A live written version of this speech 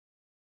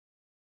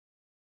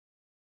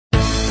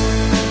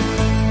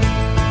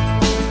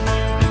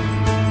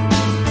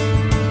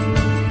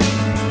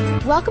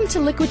Welcome to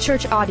Liquid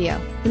Church Audio.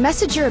 The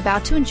message you're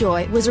about to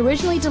enjoy was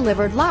originally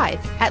delivered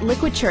live at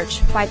Liquid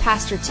Church by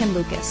Pastor Tim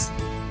Lucas.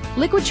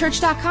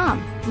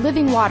 LiquidChurch.com,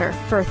 living water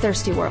for a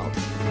thirsty world.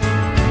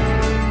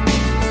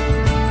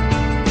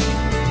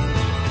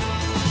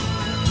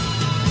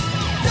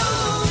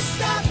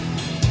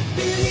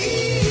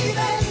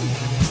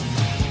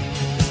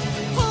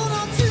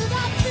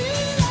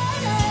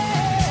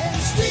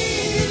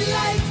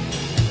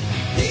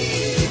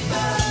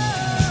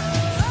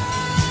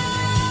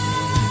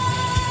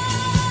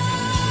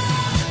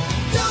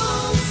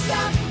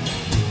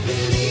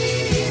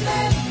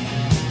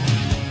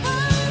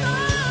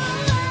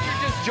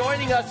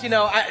 You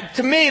know,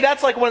 to me,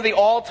 that's like one of the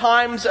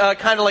all-times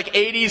kind of like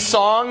 80s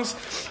songs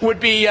would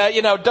be,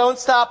 Don't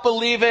Stop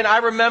Believing. I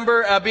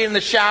remember being in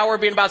the shower,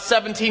 being about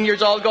 17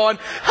 years old, going,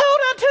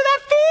 hold on to that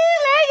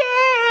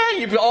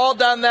feeling. You've all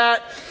done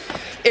that.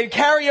 In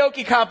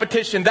karaoke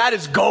competition, that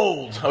is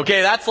gold,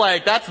 okay? That's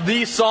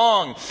the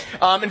song.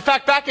 In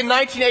fact, back in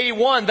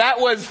 1981, that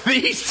was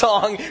the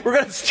song. We're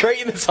going to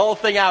straighten this whole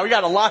thing out. We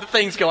got a lot of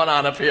things going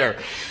on up here.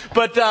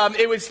 But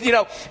it was,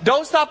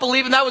 Don't Stop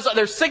Believing. That was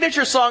their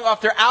signature song off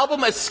their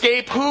album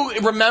Escape. Who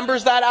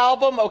remembers that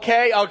album?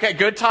 Okay,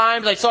 good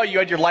times. I saw you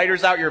had your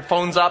lighters out, your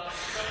phones up.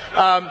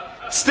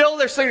 Still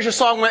their signature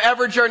song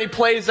whenever Journey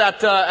plays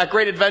at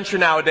Great Adventure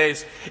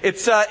nowadays.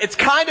 It's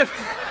kind of...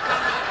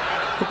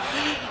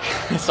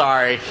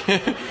 Sorry.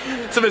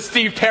 Some of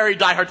Steve Perry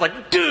diehards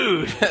like,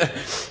 dude,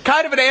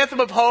 kind of an anthem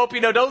of hope.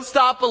 Don't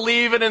stop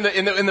believing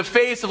in the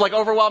face of like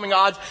overwhelming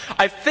odds.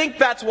 I think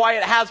that's why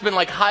it has been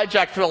like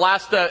hijacked for the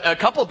last a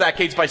couple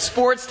decades by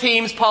sports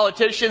teams,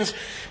 politicians.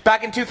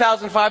 Back in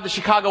 2005, the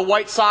Chicago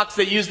White Sox,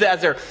 they used it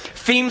as their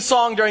theme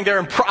song during their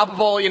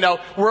improbable,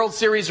 World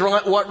Series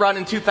run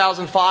in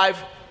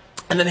 2005.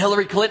 And then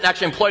Hillary Clinton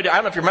actually employed it. I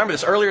don't know if you remember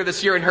this earlier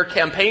this year in her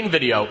campaign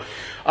video.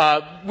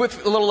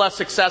 With a little less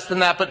success than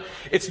that, but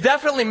it's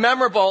definitely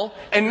memorable,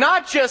 and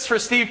not just for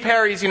Steve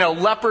Perry's,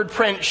 leopard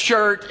print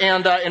shirt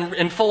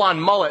and full-on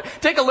mullet.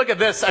 Take a look at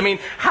this. I mean,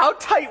 how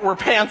tight were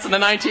pants in the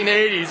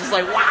 1980s? It's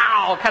like,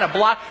 wow, kind of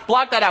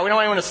block that out. We don't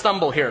want anyone to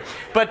stumble here.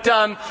 But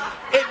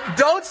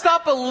Don't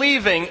Stop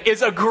Believing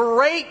is a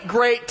great,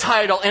 great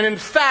title, and in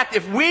fact,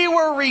 if we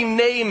were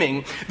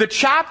renaming the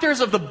chapters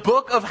of the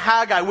book of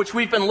Haggai, which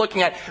we've been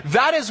looking at,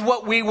 that is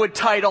what we would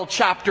title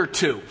chapter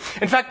 2.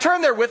 In fact,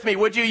 turn there with me,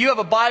 would you? You have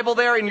a Bible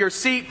there in your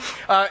seat.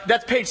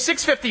 That's page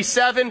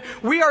 657.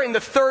 We are in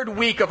the third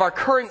week of our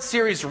current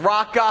series,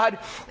 Rock God,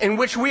 in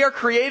which we are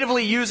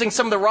creatively using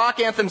some of the rock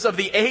anthems of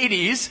the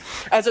 80s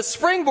as a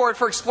springboard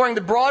for exploring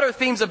the broader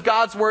themes of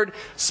God's Word,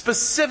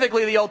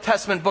 specifically the Old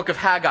Testament book of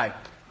Haggai.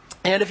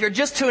 And if you're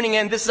just tuning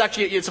in, it's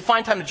a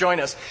fine time to join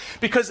us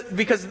because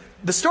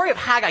the story of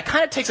Haggai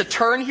kind of takes a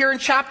turn here in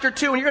chapter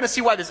 2, and you're going to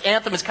see why this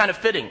anthem is kind of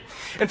fitting.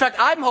 In fact,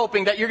 I'm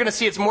hoping that you're going to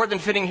see it's more than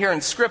fitting here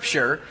in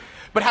Scripture,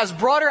 but has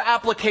broader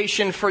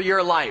application for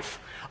your life.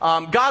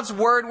 God's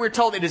Word, we're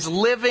told, it is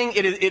living,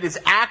 it is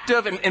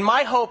active, and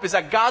my hope is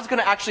that God's going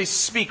to actually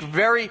speak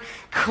very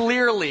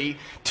clearly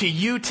to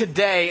you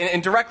today,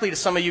 and directly to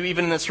some of you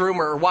even in this room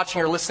or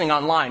watching or listening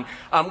online.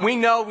 We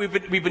know you've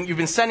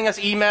been sending us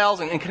emails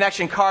and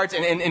connection cards,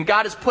 and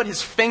God has put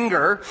His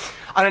finger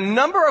on a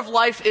number of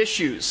life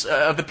issues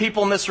of the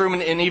people in this room,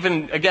 and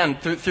even, again,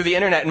 through the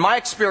internet. And my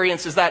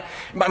experience is that,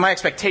 my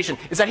expectation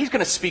is that He's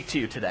going to speak to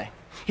you today.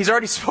 He's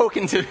already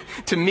spoken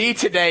to me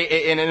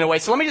today in a way.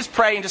 So let me just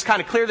pray and just kind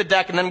of clear the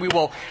deck, and then we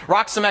will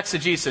rock some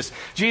exegesis.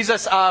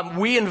 Jesus,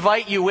 we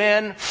invite you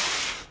in.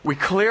 We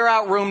clear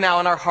out room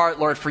now in our heart,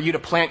 Lord, for you to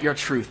plant your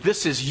truth.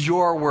 This is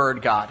your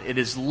word, God. It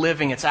is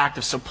living. It's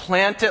active. So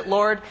plant it,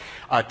 Lord.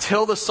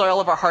 Till the soil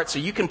of our heart so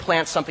you can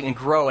plant something and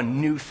grow a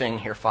new thing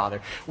here,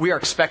 Father. We are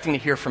expecting to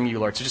hear from you,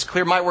 Lord. So just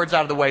clear my words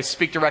out of the way.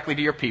 Speak directly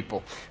to your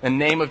people. In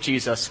the name of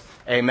Jesus,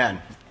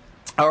 amen.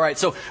 All right,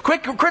 so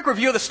quick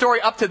review of the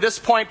story up to this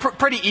point.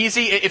 Pretty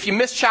easy. If you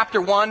missed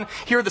chapter 1,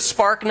 here are the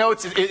spark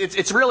notes.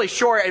 It's really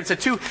short. It's a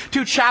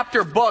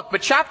two-chapter book.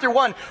 But chapter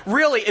 1,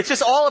 really, it's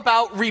just all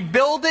about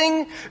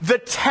rebuilding the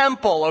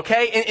temple,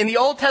 okay? In the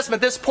Old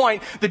Testament, at this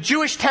point, the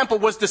Jewish temple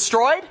was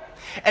destroyed,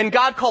 and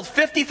God called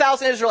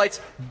 50,000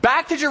 Israelites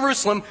back to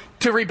Jerusalem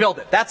to rebuild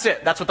it. That's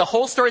it. That's what the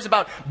whole story is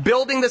about,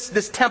 building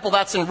this temple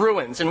that's in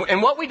ruins.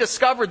 And what we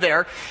discovered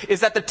there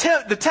is that the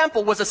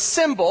temple was a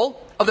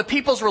symbol of the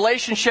people's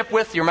relationship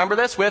with, you remember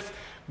this? With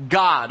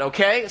God,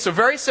 okay? So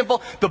very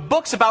simple. The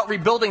book's about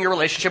rebuilding your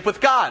relationship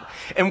with God.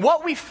 And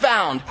what we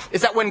found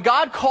is that when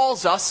God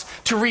calls us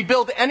to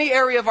rebuild any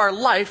area of our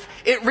life,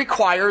 it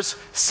requires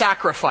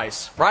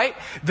sacrifice, right?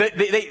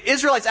 The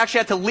Israelites actually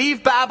had to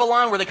leave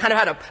Babylon, where they kind of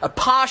had a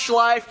posh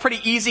life, pretty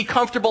easy,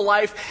 comfortable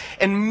life,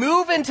 and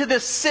move into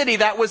this city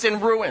that was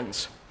in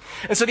ruins.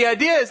 And so the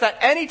idea is that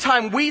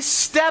anytime we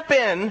step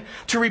in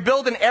to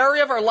rebuild an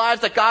area of our lives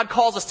that God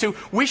calls us to,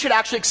 we should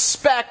actually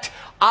expect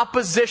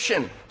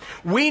opposition.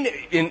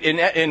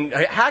 In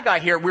Haggai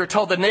here, we were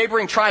told the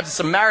neighboring tribes, the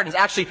Samaritans,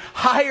 actually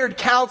hired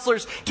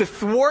counselors to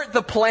thwart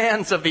the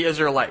plans of the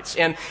Israelites.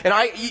 And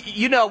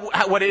you know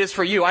what it is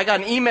for you. I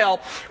got an email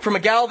from a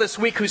gal this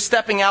week who's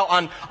stepping out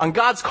on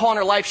God's call in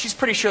her life. She's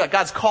pretty sure that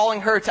God's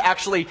calling her to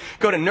actually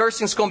go to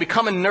nursing school and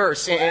become a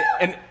nurse.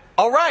 And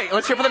all right,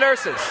 let's hear for the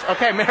nurses.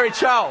 Okay, Mary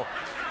Cho.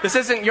 This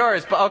isn't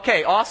yours, but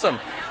okay, awesome.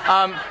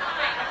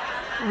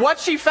 What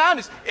she found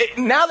is,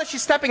 now that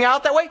she's stepping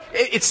out that way,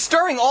 it's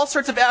stirring all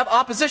sorts of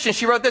opposition.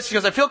 She wrote this. She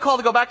goes, I feel called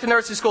to go back to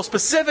nursing school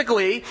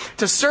specifically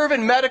to serve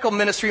in medical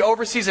ministry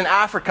overseas in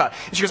Africa.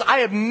 And she goes,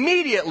 I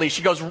immediately,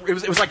 she goes,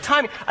 it was like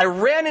timing. I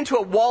ran into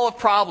a wall of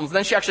problems. And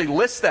then she actually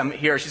lists them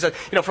here. She said,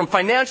 from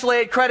financial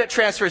aid, credit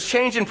transfers,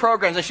 change in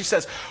programs. And she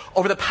says,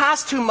 over the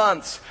past 2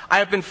 months, I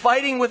have been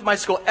fighting with my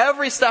school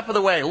every step of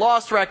the way.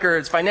 Lost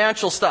records,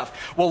 financial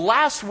stuff. Well,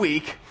 last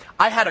week,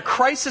 I had a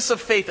crisis of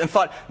faith and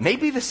thought,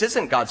 maybe this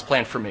isn't God's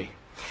plan for me.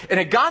 And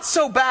it got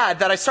so bad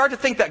that I started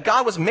to think that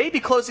God was maybe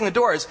closing the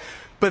doors.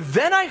 But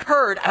then I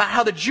heard about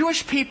how the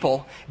Jewish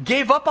people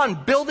gave up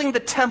on building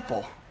the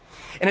temple.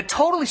 And it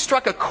totally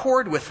struck a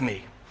chord with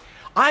me.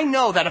 I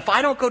know that if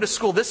I don't go to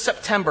school this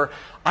September,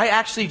 I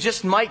actually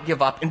just might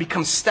give up and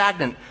become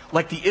stagnant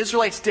like the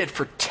Israelites did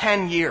for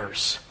 10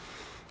 years.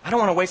 I don't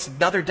want to waste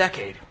another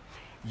decade.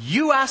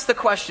 You asked the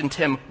question,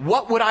 Tim,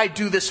 what would I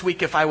do this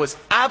week if I was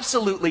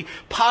absolutely,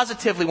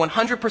 positively,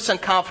 100%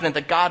 confident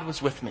that God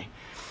was with me?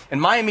 And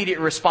my immediate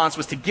response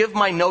was to give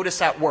my notice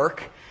at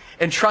work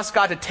and trust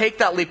God to take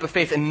that leap of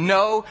faith and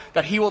know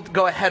that He will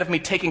go ahead of me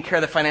taking care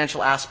of the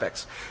financial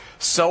aspects.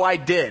 So I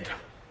did.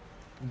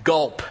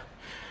 Gulp.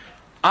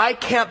 I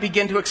can't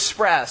begin to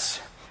express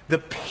the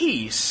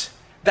peace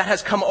that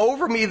has come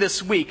over me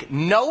this week,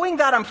 knowing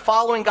that I'm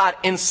following God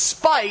in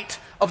spite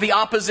of the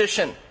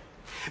opposition.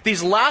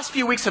 These last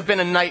few weeks have been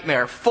a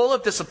nightmare, full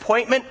of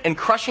disappointment and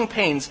crushing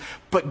pains,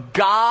 but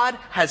God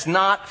has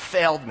not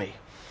failed me.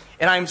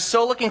 And I'm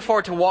so looking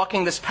forward to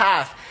walking this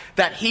path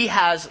that He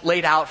has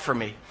laid out for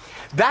me.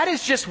 That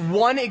is just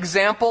one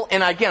example,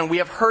 and again, we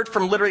have heard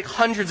from literally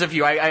hundreds of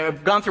you.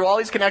 I've gone through all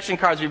these connection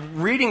cards,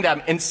 reading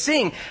them, and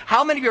seeing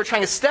how many of you are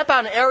trying to step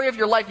out an area of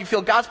your life you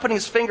feel God's putting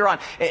His finger on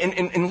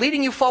and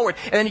leading you forward,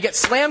 and then you get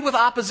slammed with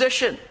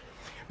opposition.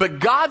 But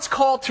God's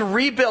call to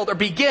rebuild or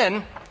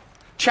begin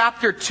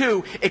Chapter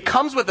 2, it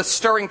comes with a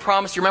stirring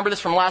promise. You remember this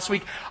from last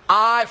week?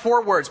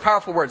 4 words,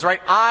 powerful words, right?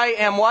 I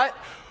am what?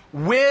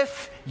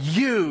 With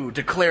you,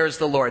 declares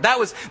the Lord. That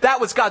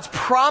was God's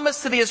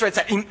promise to the Israelites.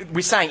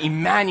 We sang,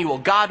 Emmanuel,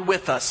 God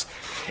with us.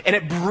 And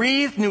it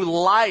breathed new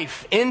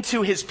life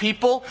into His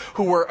people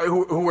who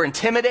were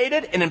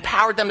intimidated and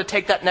empowered them to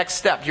take that next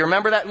step. Do you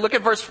remember that? Look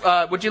at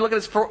would you look at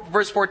this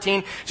verse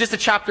 14? Just to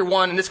chapter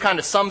 1, and this kind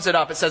of sums it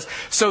up. It says,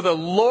 so the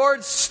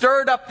Lord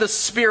stirred up the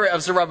spirit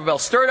of Zerubbabel,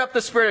 stirred up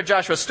the spirit of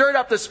Joshua, stirred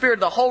up the spirit of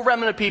the whole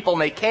remnant of people,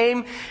 and they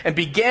came and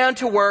began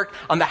to work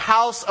on the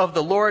house of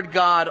the Lord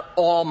God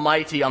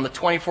Almighty on the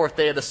 24th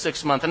day of the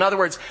 6th month. In other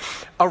words,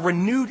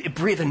 it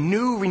breathed a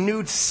new,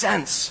 renewed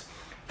sense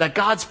that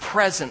God's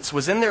presence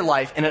was in their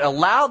life, and it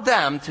allowed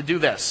them to do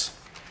this.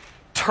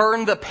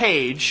 Turn the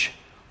page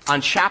on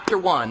chapter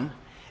 1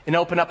 and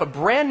open up a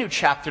brand new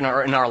chapter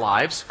in our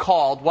lives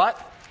called what?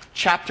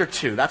 Chapter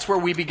 2. That's where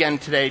we begin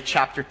today,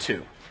 chapter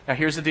 2. Now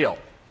here's the deal.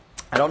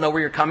 I don't know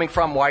where you're coming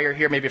from, why you're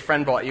here. Maybe a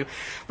friend brought you.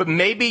 But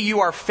maybe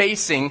you are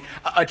facing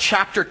a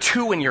chapter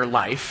 2 in your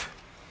life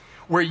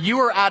where you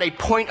are at a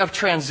point of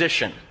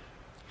transition.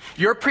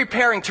 You're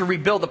preparing to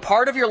rebuild a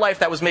part of your life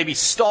that was maybe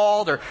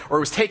stalled or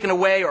was taken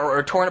away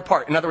or torn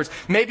apart. In other words,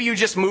 maybe you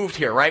just moved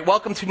here, right?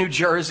 Welcome to New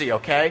Jersey,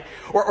 okay?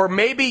 Or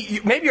maybe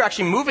you're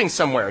actually moving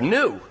somewhere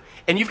new,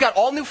 and you've got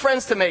all new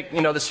friends to make,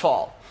 this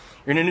fall.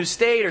 You're in a new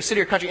state or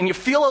city or country, and you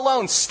feel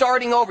alone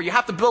starting over. You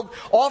have to build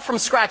all from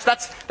scratch.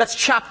 That's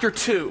chapter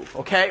 2,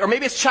 okay? Or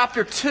maybe it's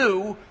chapter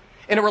 2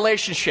 in a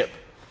relationship.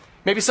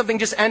 Maybe something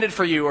just ended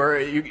for you, or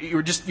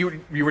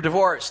you were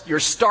divorced.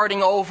 You're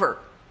starting over.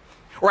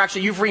 Or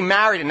actually, you've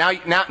remarried, and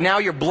now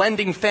you're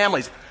blending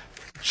families.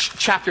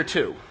 Chapter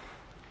 2.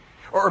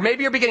 Or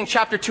maybe you're beginning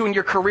chapter 2 in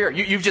your career.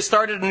 You've just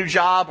started a new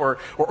job, or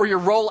your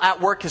role at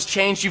work has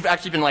changed. You've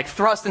actually been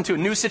thrust into a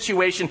new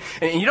situation,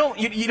 and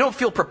you don't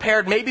feel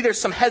prepared. Maybe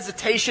there's some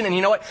hesitation, and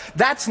you know what?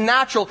 That's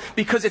natural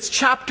because it's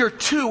chapter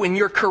 2 in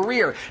your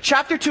career.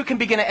 Chapter 2 can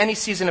begin at any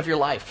season of your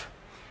life.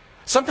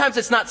 Sometimes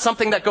it's not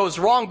something that goes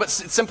wrong, but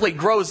it simply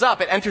grows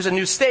up. It enters a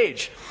new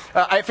stage.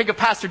 I think of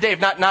Pastor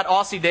Dave, not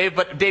Aussie Dave,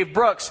 but Dave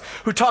Brooks,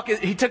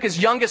 he took his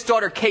youngest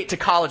daughter, Kate, to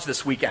college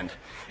this weekend.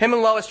 Him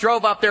and Lois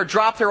drove up there,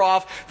 dropped her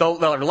off. Their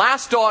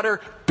last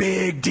daughter,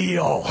 big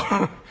deal.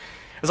 It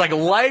was like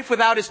life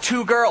without his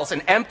 2 girls,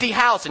 an empty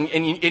house. And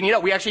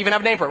we actually even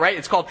have a name for it, right?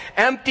 It's called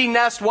empty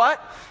nest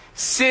what?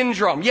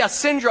 Syndrome. Yes,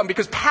 syndrome,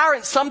 because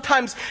parents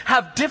sometimes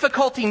have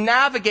difficulty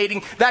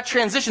navigating that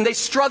transition. They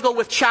struggle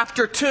with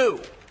chapter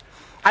 2.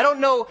 I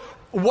don't know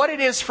what it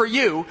is for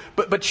you,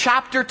 but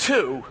chapter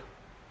 2,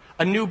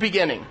 a new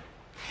beginning.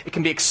 It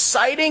can be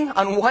exciting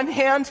on one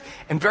hand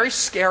and very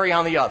scary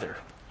on the other.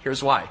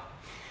 Here's why.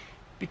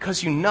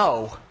 Because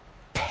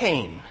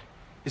pain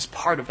is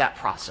part of that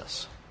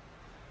process.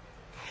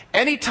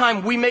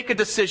 Anytime we make a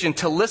decision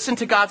to listen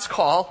to God's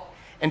call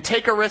and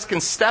take a risk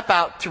and step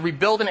out to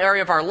rebuild an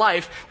area of our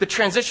life, the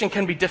transition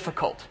can be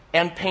difficult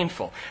and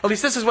painful. At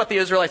least this is what the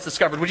Israelites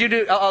discovered.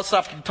 I'll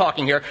stop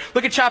talking here.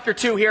 Look at chapter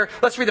 2 here.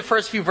 Let's read the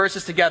first few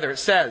verses together. It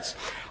says,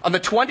 on the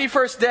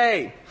 21st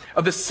day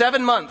of the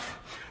 7th month,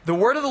 the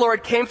word of the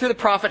Lord came through the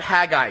prophet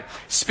Haggai.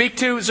 Speak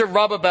to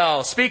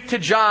Zerubbabel. Speak to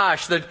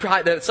Josh,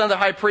 the son of the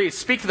high priest.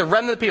 Speak to the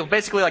remnant of the people.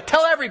 Basically, like,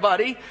 tell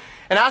everybody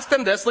and ask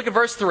them this. Look at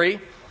verse 3.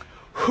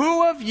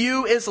 Who of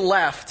you is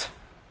left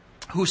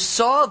who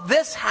saw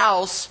this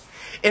house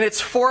in its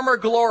former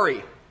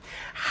glory?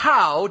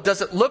 How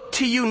does it look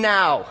to you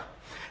now?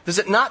 Does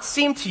it not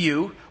seem to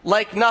you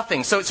like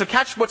nothing? So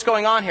catch what's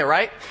going on here,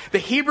 right? The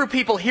Hebrew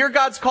people hear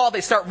God's call. They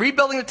start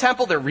rebuilding the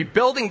temple. They're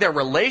rebuilding their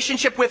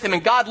relationship with Him.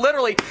 And God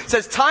literally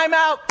says, time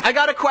out. I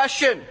got a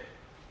question.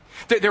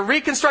 They're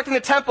reconstructing the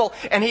temple.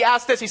 And He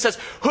asks this. He says,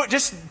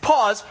 just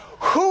pause.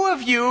 Who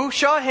of you,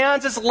 show of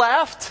hands, is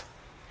left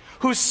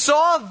who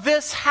saw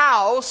this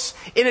house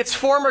in its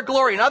former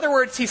glory? In other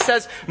words, He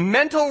says,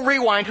 mental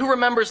rewind. Who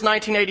remembers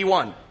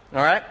 1981? All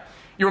right?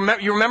 You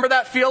remember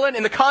that feeling?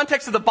 In the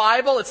context of the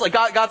Bible, it's like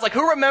God's like,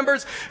 who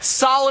remembers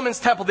Solomon's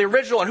temple, the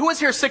original one? Who was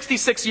here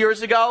 66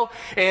 years ago?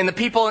 And the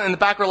people in the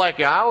back were like,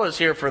 yeah, I was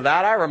here for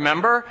that. I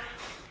remember.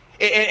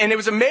 And it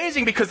was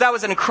amazing because that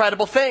was an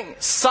incredible thing.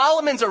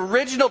 Solomon's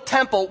original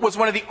temple was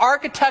one of the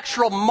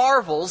architectural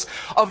marvels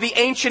of the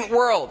ancient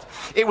world.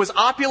 It was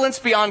opulence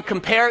beyond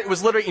compare. It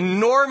was literally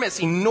enormous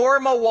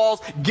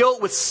walls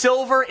gilt with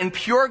silver and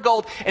pure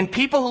gold. And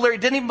people who literally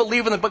didn't even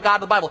believe in the God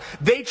of the Bible,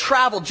 they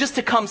traveled just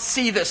to come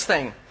see this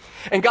thing.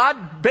 And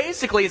God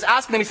basically is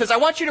asking them, He says, I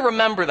want you to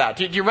remember that.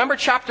 Do you remember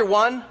chapter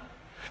 1?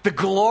 The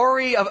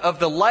glory of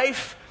the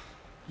life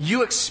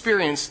you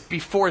experienced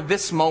before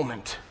this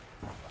moment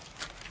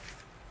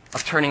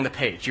of turning the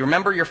page. You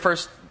remember your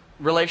first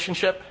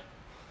relationship?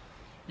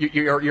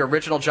 Your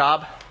original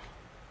job?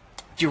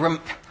 Go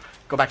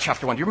back to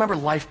chapter 1. Do you remember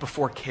life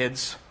before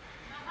kids?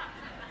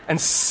 And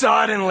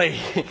suddenly,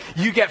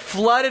 you get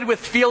flooded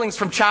with feelings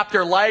from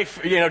chapter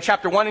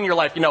 1 in your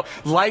life.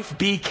 Life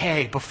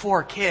BK,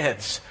 before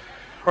kids.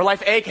 Or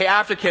life AK,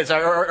 after kids.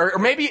 Or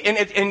maybe,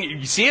 and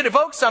you see it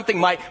evokes something.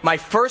 My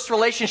first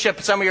relationship,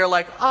 some of you are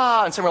like,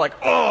 and some are like,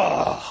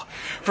 oh.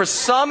 For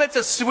some, it's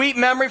a sweet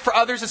memory. For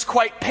others, it's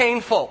quite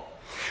painful.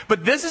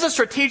 But this is a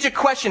strategic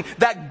question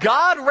that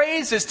God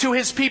raises to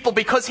His people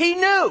because He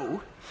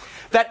knew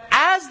that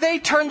as they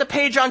turned the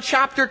page on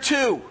chapter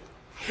 2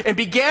 and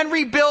began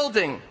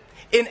rebuilding,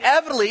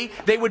 inevitably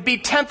they would be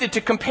tempted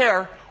to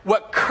compare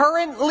what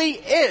currently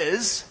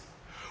is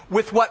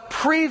with what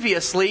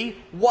previously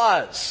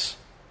was.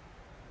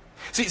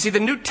 See, the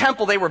new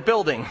temple they were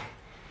building,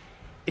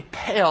 it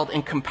paled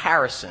in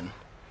comparison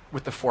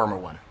with the former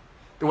one,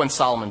 the one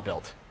Solomon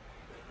built.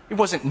 It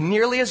wasn't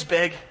nearly as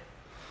big.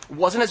 It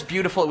wasn't as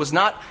beautiful. It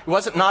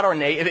wasn't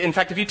ornate. In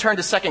fact, if you turn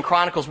to 2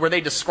 Chronicles where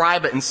they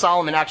describe it, and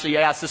Solomon actually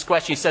asks this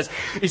question, he says,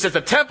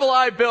 the temple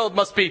I build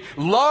must be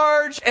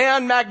large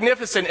and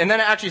magnificent. And then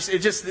this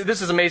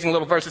is an amazing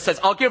little verse. It says,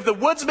 I'll give the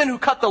woodsman who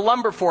cut the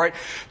lumber for it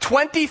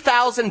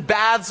 20,000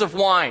 baths of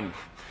wine.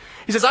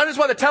 He says, I just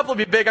want the temple to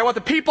be big. I want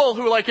the people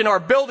who are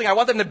building, I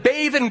want them to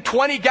bathe in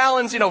 20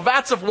 gallons,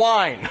 vats of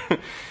wine.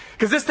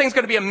 Because this thing's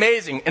going to be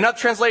amazing. Another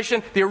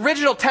translation, the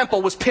original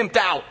temple was pimped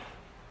out.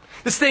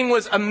 This thing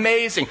was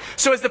amazing.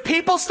 So as the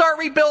people start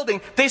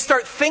rebuilding, they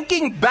start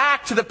thinking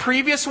back to the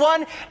previous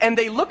one, and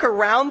they look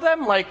around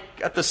them like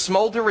at the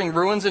smoldering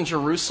ruins in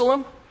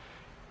Jerusalem,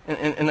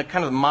 in the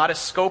kind of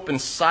modest scope and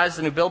size of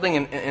the new building,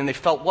 and they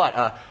felt what?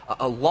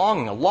 A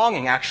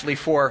longing actually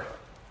for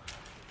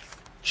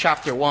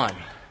chapter 1.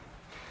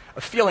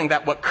 A feeling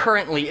that what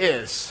currently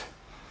is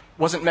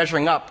wasn't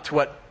measuring up to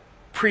what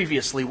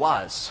previously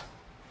was.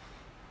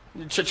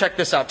 Check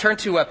this out. Turn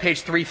to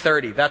page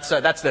 330. That's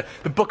the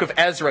book of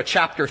Ezra,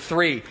 chapter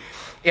 3.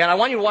 And I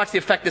want you to watch the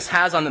effect this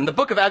has on them. The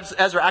book of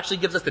Ezra actually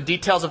gives us the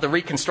details of the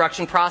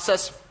reconstruction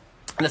process.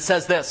 And it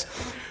says this.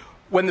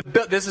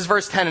 This is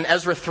verse 10 in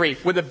Ezra 3.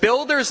 When the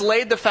builders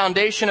laid the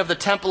foundation of the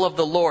temple of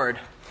the Lord,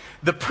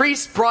 the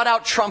priests brought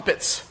out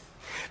trumpets.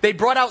 They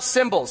brought out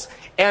cymbals.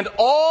 And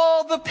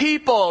all the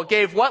people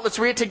gave what? Let's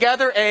read it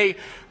together. A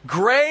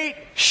great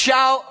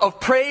shout of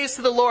praise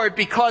to the Lord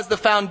because the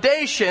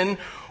foundation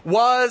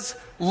was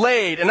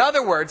laid. In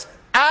other words,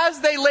 as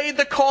they laid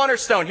the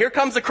cornerstone, here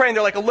comes the crane.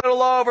 They're like a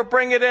little over,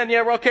 bring it in.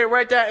 Yeah, okay,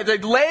 right there. As they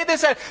lay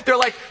this out, they're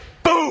like,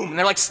 boom. And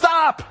they're like,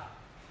 stop.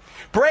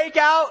 Break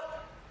out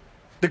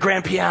the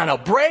grand piano.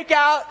 Break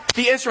out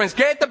the instruments.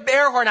 Get the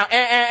air horn out.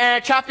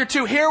 Chapter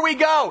 2, here we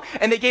go.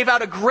 And they gave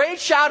out a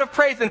great shout of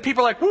praise. And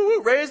people are like,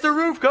 woo, raise the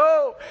roof,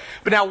 go.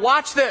 But now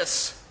watch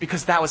this,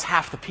 because that was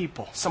half the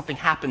people. Something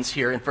happens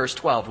here in verse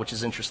 12, which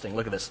is interesting.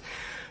 Look at this.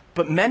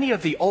 But many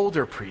of the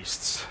older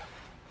priests,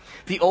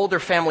 the older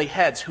family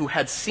heads who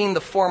had seen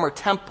the former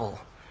temple,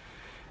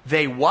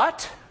 they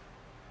what?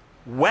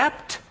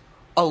 Wept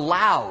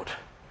aloud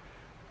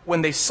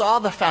when they saw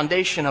the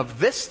foundation of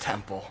this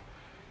temple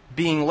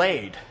being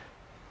laid,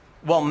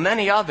 while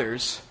many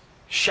others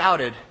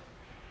shouted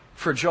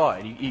for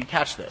joy. You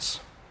catch this?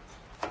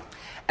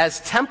 as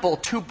Temple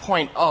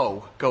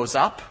 2.0 goes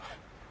up,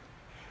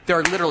 there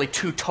are literally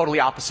two totally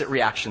opposite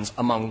reactions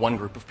among one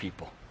group of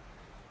people.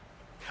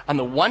 On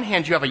the one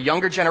hand, you have a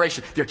younger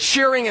generation. They're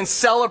cheering and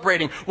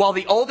celebrating, while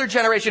the older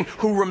generation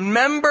who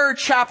remember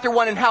chapter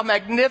 1 and how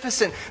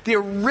magnificent the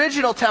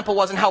original temple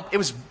was and how it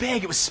was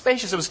big, it was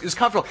spacious, it was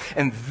comfortable.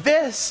 And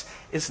this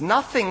is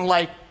nothing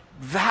like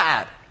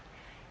that.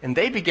 And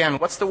they began,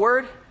 what's the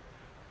word?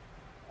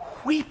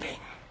 Weeping.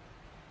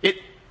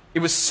 It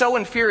was so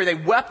inferior. They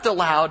wept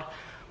aloud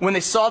when they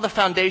saw the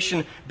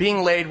foundation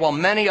being laid, while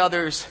many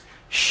others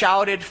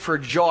shouted for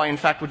joy. In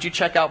fact, would you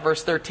check out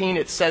verse 13?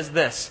 It says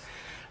this: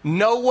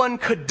 no one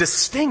could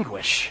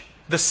distinguish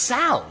the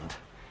sound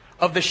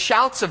of the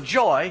shouts of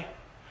joy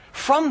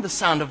from the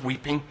sound of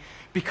weeping,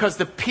 because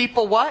the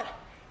people, what?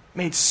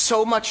 Made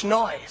so much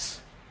noise.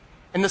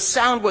 And the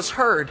sound was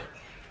heard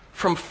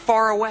from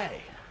far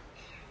away.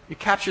 You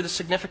capture the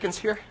significance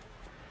here?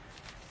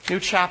 New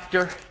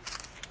chapter,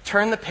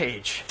 turn the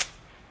page.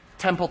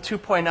 Temple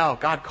 2.0,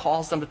 God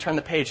calls them to turn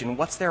the page, and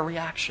what's their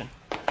reaction?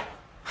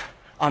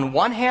 On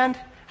one hand,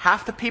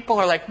 half the people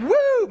are like,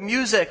 woo,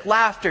 music,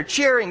 laughter,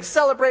 cheering,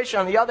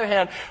 celebration. On the other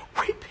hand,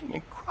 weeping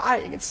and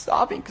crying and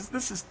sobbing, because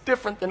this is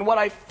different than what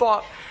I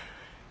thought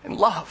and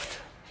loved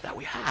that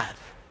we had.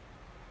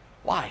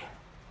 Why?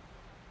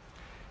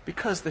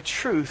 Because the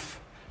truth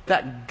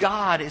that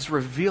God is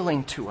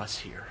revealing to us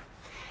here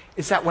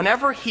is that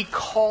whenever He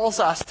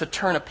calls us to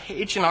turn a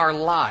page in our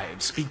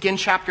lives, begin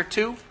chapter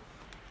 2,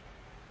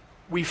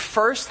 we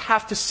first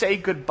have to say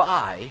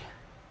goodbye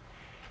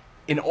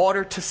in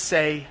order to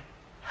say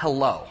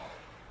hello.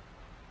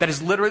 That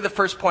is literally the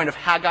first point of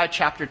Haggai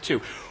chapter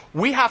 2.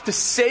 We have to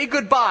say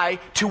goodbye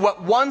to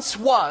what once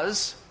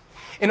was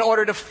in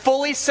order to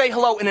fully say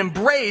hello and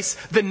embrace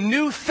the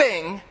new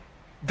thing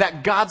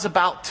that God's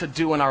about to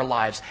do in our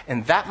lives.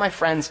 And that, my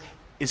friends,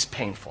 is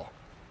painful.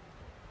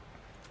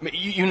 I mean,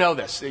 you know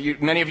this.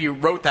 Many of you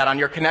wrote that on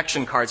your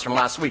connection cards from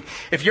last week.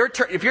 If you're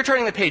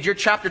turning the page, you're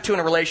chapter 2 in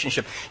a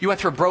relationship, you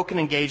went through a broken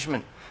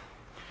engagement,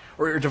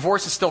 or your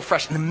divorce is still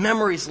fresh, and the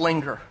memories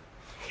linger.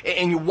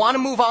 And you want to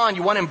move on,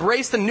 you want to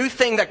embrace the new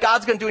thing that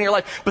God's going to do in your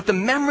life, but the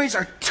memories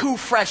are too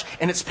fresh,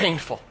 and it's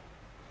painful.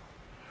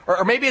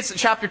 Or maybe it's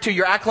chapter 2,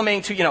 you're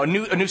acclimating to a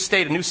new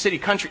state, a new city,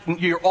 country,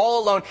 you're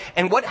all alone,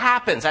 and what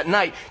happens at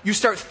night? You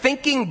start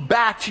thinking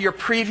back to your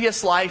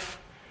previous life,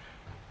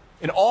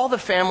 and all the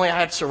family I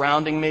had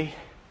surrounding me,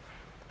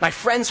 my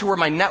friends who were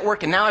my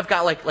network, and now I've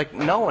got like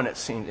no one, it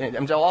seems.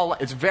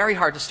 It's very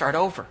hard to start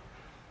over.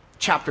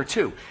 Chapter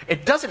 2.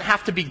 It doesn't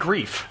have to be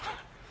grief.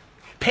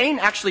 Pain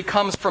actually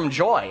comes from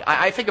joy.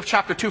 I think of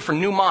chapter 2 for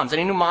new moms.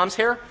 Any new moms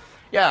here?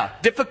 Yeah.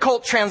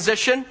 Difficult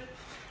transition.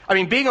 I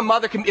mean, being a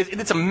mother,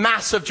 it's a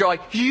massive joy,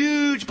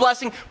 huge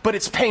blessing, but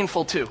it's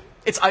painful too.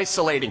 It's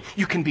isolating.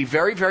 You can be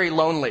very, very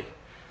lonely.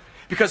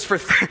 Because for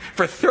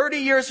 30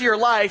 years of your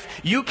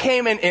life, you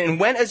came in and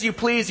went as you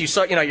pleased. You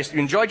saw, you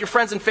enjoyed your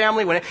friends and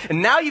family.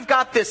 And now you've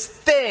got this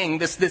thing,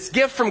 this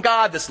gift from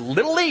God, this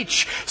little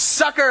leech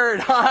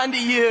suckered onto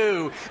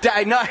you.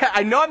 I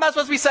know I'm not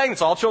supposed to be saying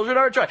this, all children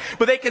are joy.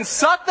 But they can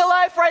suck the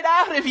life right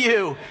out of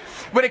you.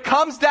 When it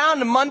comes down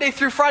to Monday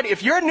through Friday,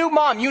 if you're a new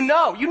mom, you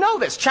know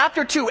this.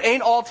 Chapter 2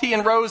 ain't all tea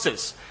and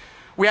roses.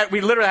 We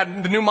literally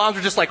had, the new moms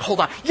were just like,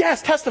 hold on.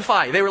 Yes,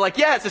 testify. They were like,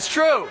 yes, it's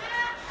true.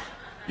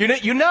 You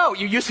used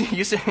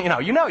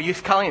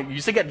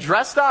to get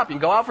dressed up, you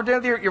can go out for dinner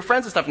with your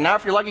friends and stuff, and now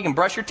if you're lucky, you can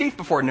brush your teeth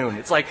before noon.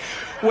 It's like,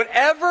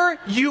 whatever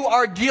you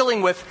are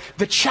dealing with,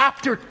 the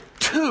chapter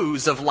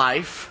 2s of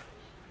life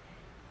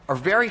are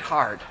very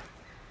hard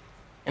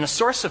and a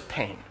source of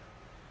pain.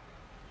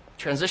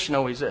 Transition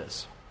always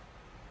is.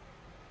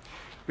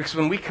 Because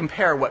when we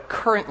compare what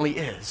currently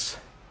is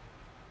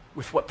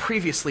with what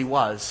previously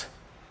was,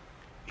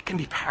 it can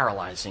be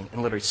paralyzing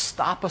and literally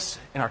stop us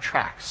in our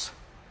tracks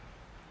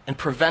and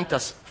prevent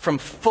us from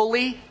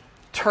fully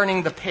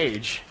turning the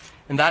page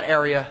in that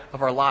area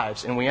of our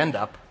lives, and we end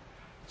up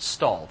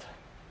stalled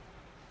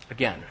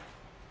again.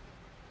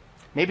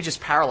 Maybe just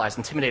paralyzed,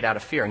 intimidated out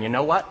of fear. And you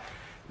know what?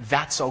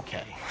 That's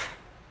okay.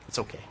 It's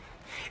okay.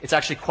 It's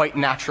actually quite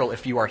natural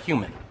if you are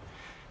human.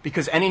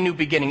 Because any new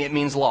beginning, it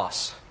means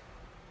loss.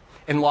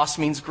 And loss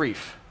means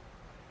grief.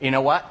 You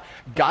know what?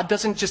 God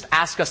doesn't just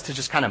ask us to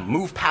just kind of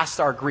move past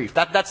our grief.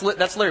 That's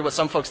literally what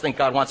some folks think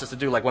God wants us to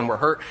do. Like when we're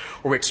hurt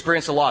or we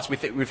experience a loss, we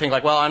think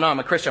like, well, I know I'm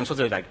a Christian. I'm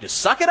supposed to like, just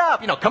suck it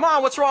up. Come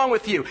on, what's wrong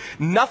with you?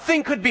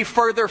 Nothing could be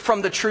further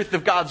from the truth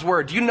of God's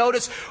word. Do you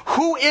notice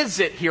who is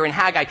it here in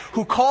Haggai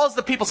who calls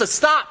the people, says,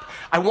 stop,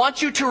 I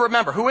want you to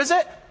remember. Who is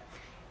it?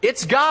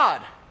 It's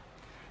God.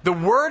 The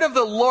word of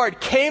the Lord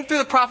came through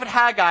the prophet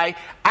Haggai.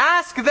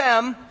 Ask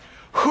them,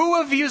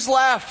 who of you's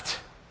left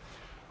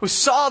who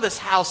saw this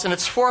house in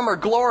its former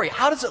glory?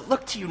 How does it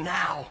look to you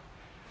now?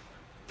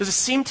 Does it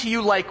seem to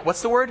you like,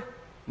 what's the word?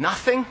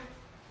 Nothing?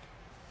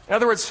 In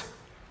other words,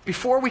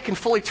 before we can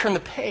fully turn the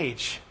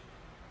page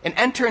and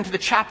enter into the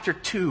chapter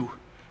 2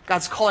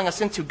 God's calling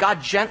us into,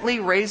 God gently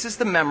raises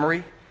the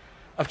memory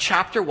of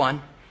chapter 1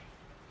 and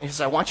He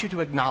says, I want you to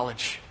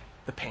acknowledge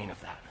the pain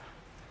of that.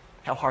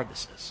 How hard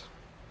this is.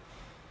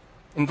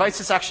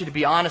 invites us actually to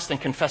be honest and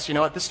confess, you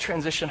know what, this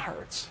transition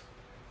hurts.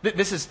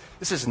 This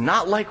is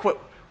not like what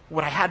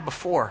I had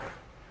before.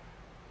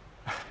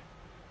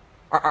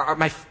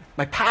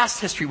 My past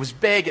history was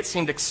big, it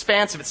seemed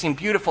expansive, it seemed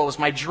beautiful, it was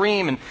my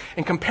dream,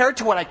 and compared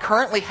to what I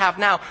currently have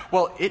now,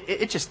 well,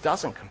 it just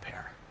doesn't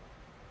compare.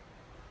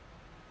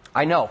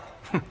 I know.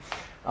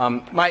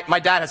 My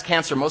dad has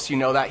cancer, most of you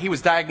know that. He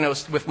was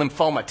diagnosed with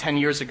lymphoma 10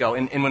 years ago,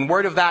 and when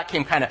word of that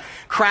came kind of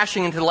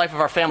crashing into the life of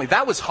our family,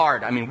 that was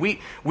hard. I mean,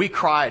 we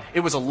cried. It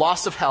was a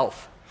loss of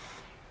health.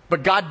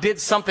 But God did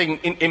something,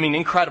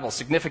 incredible,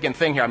 significant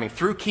thing here. I mean,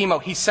 through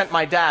chemo, he sent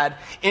my dad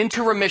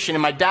into remission,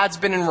 and my dad's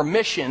been in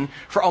remission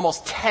for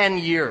almost 10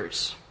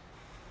 years,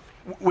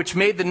 which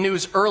made the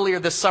news earlier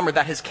this summer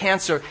that his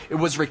cancer, it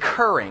was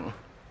recurring,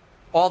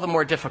 all the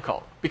more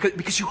difficult.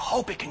 Because you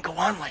hope it can go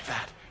on like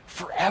that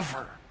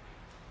forever.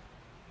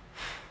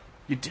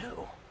 You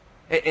do.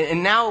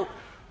 And now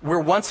we're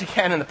once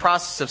again in the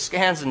process of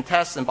scans and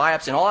tests and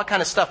biopsy and all that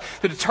kind of stuff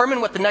to determine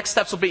what the next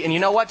steps will be. And you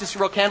know what, just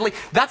real candidly,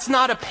 that's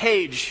not a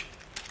page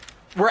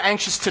we're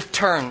anxious to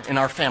turn in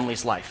our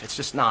family's life. It's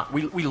just not.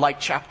 We like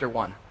chapter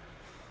 1.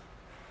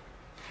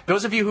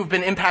 Those of you who've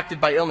been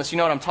impacted by illness, you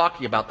know what I'm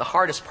talking about. The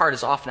hardest part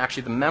is often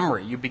actually the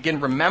memory. You begin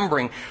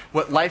remembering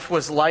what life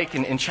was like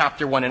in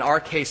chapter 1, in our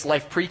case,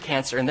 life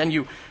pre-cancer. And then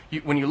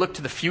when you look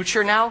to the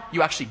future now,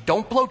 you actually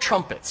don't blow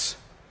trumpets.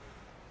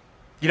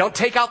 You don't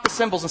take out the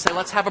cymbals and say,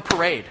 let's have a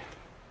parade.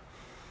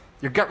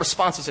 Your gut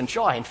response is in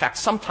joy. In fact,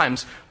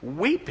 sometimes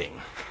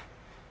weeping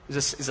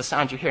is a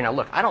sound you hear. Now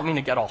look, I don't mean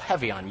to get all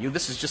heavy on you.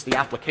 This is just the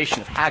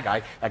application of Haggai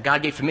that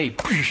God gave to me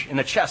in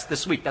the chest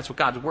this week. That's what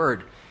God's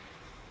word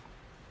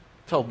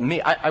told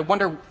me. I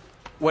wonder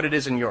what it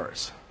is in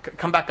yours.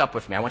 Come back up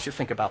with me. I want you to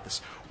think about this.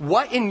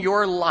 What in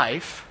your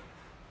life,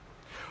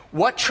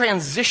 what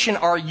transition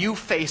are you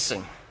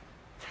facing?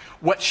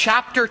 What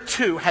chapter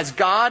 2 has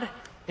God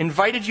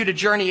invited you to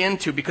journey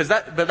into? Because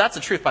that's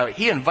the truth, by the way.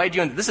 He invited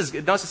you into.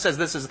 Notice it says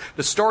this is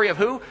the story of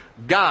who?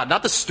 God,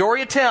 not the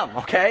story of Tim,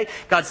 okay?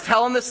 God's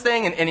telling this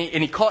thing, and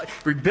he called,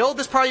 rebuild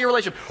this part of your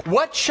relationship.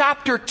 What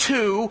chapter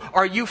 2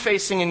 are you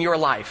facing in your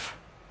life?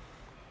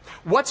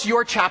 What's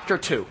your chapter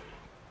 2?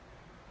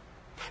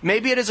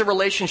 Maybe it is a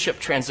relationship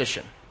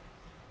transition.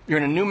 You're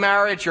in a new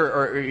marriage,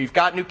 or you've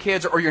got new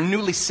kids, or you're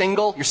newly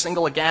single. You're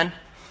single again.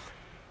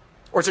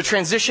 Or it's a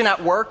transition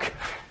at work.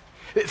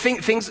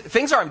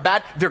 Things aren't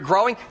bad. They're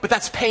growing, but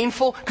that's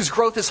painful because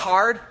growth is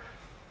hard.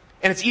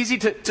 And it's easy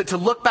to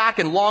look back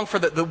and long for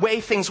the way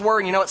things were.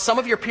 And you know what? Some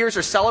of your peers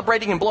are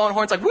celebrating and blowing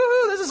horns like,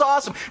 woohoo, this is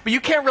awesome. But you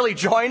can't really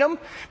join them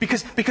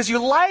because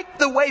you like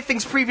the way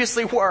things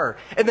previously were.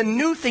 And the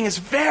new thing is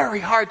very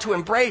hard to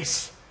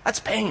embrace. That's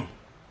pain.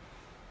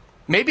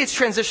 Maybe it's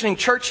transitioning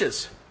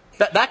churches.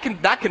 That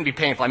can be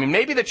painful. I mean,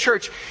 maybe the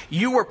church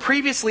you were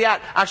previously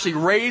at actually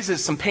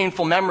raises some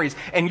painful memories.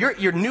 And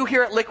you're new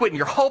here at Liquid and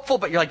you're hopeful,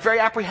 but you're like very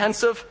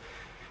apprehensive.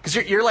 Because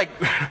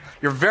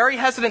you're very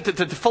hesitant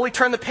to fully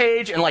turn the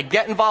page and like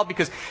get involved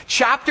because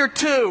chapter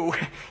 2,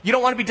 you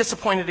don't want to be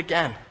disappointed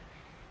again.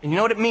 And you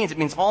know what it means? It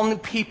means all new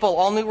people,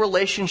 all new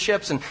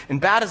relationships,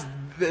 and bad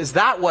as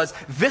that was,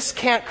 this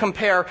can't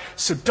compare,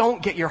 so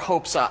don't get your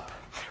hopes up.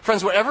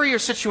 Friends, whatever your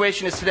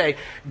situation is today,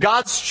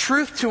 God's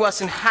truth to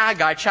us in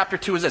Haggai chapter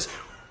 2 is this.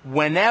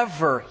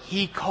 Whenever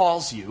He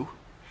calls you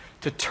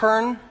to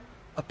turn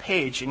a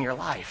page in your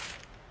life,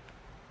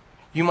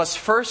 you must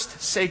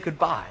first say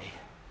goodbye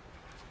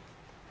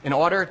in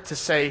order to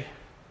say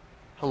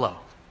hello.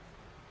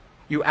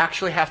 You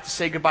actually have to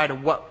say goodbye to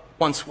what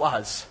once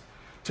was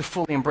to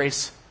fully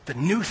embrace the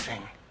new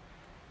thing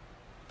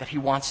that He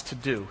wants to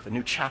do, the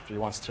new chapter He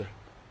wants to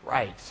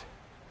write.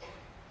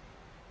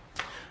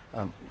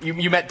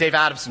 You met Dave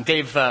Adamson,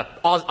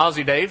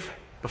 Aussie Dave,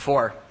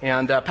 before.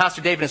 And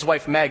Pastor Dave and his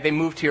wife Meg, they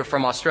moved here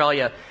from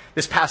Australia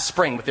this past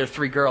spring with their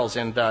 3 girls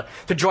and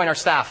to join our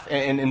staff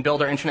and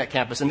build our internet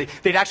campus. And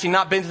they'd actually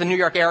not been to the New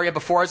York area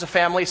before as a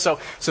family, so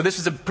this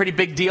was a pretty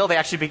big deal. They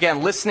actually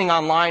began listening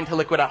online to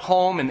Liquid at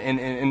home,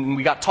 and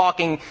we got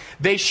talking.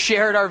 They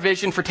shared our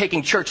vision for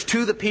taking church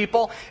to the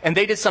people, and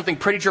they did something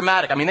pretty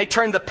dramatic. I mean, they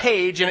turned the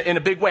page in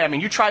a big way. I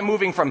mean, you try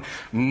moving from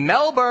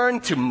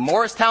Melbourne to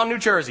Morristown, New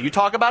Jersey. You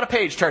talk about a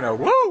page turner.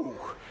 Woo!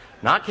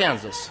 Not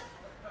Kansas.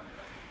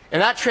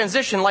 And that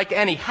transition, like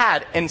any,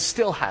 had and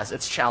still has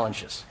its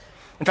challenges.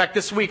 In fact,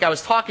 this week I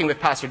was talking with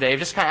Pastor Dave,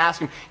 just kind of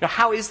asking him,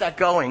 how is that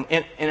going?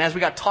 And as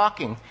we got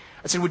talking,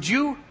 I said, would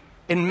you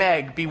and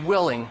Meg be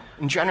willing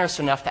and generous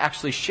enough to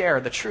actually share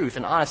the truth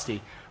and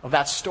honesty of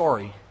that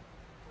story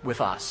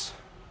with us?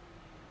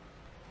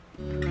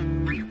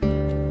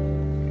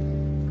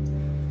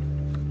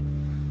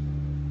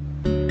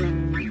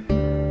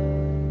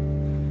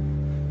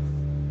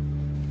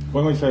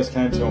 When we first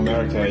came to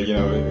America,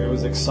 it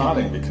was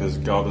exciting because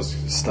God was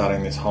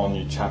starting this whole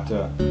new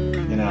chapter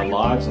in our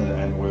lives,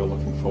 and we were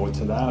looking forward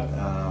to that.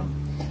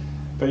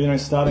 But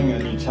starting a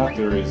new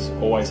chapter is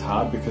always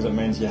hard because it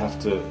means you have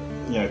to,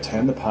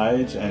 turn the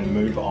page and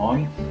move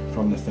on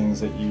from the things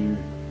that you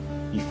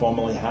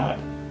formerly had.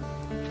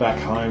 Back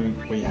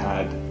home, we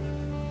had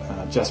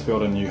just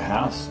built a new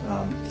house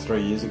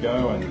 3 years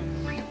ago, and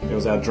it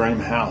was our dream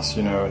house.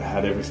 You know, it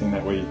had everything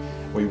that we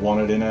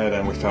wanted in it,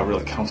 and we felt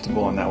really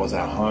comfortable, and that was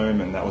our home,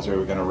 and that was where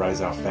we were going to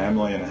raise our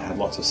family, and it had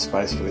lots of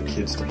space for the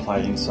kids to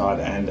play inside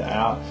and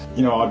out.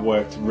 You know, I'd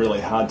worked really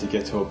hard to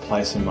get to a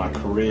place in my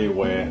career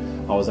where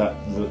I was at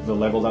the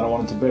level that I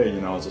wanted to be.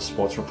 You know, I was a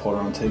sports reporter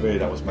on TV.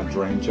 That was my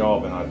dream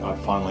job, and I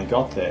finally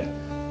got there.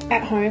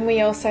 At home,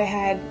 we also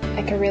had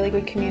like a really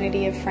good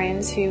community of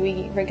friends who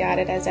we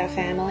regarded as our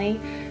family.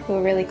 We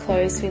were really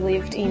close. We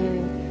lived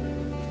in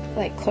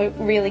like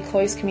really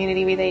close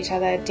community with each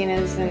other,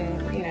 dinners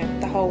and, you know,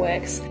 the whole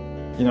works.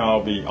 You know,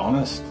 I'll be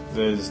honest,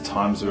 there's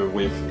times where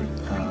we've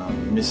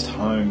missed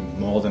home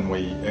more than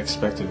we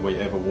expected we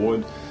ever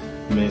would,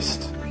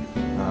 missed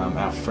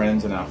our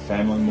friends and our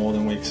family more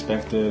than we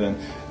expected, and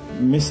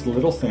missed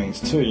little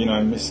things too, you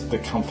know, missed the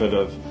comfort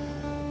of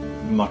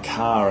my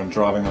car and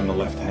driving on the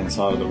left-hand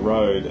side of the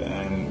road,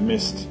 and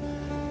missed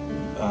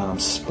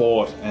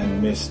sport,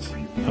 and missed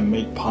a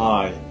meat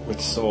pie with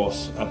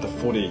sauce at the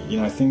footy, you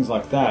know, things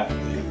like that.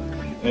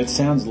 It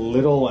sounds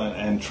little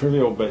and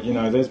trivial, but, you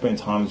know, there's been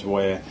times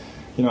where,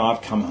 you know,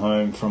 I've come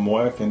home from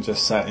work and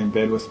just sat in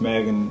bed with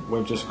Meg and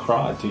we've just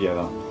cried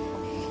together.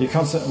 You're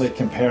constantly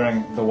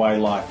comparing the way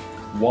life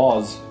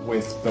was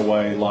with the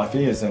way life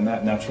is, and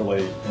that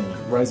naturally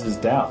raises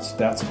doubts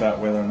about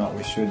whether or not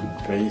we should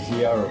be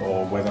here,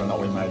 or whether or not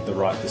we made the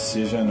right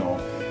decision, or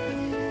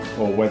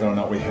whether or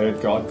not we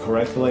heard God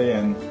correctly.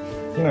 And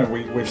you know,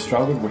 we've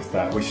struggled with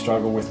that. We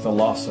struggle with the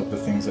loss of the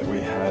things that we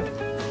had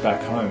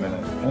back home,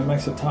 and it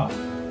makes it tough.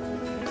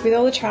 With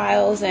all the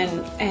trials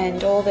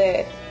and all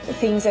the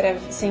things that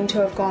have seemed to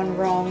have gone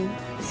wrong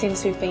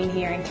since we've been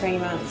here in 3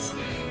 months,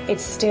 it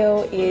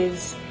still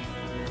is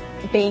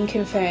being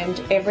confirmed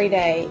every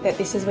day that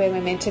this is where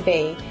we're meant to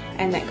be,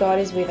 and that God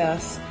is with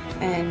us,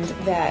 and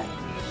that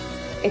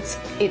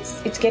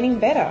it's getting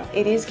better.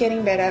 It is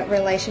getting better.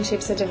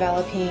 Relationships are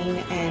developing,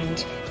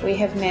 and we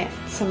have met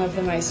some of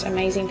the most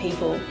amazing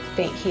people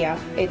being here.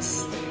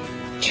 It's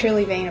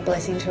truly been a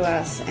blessing to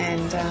us,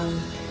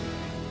 and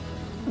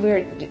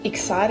we're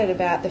excited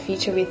about the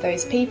future with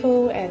those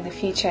people and the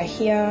future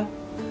here.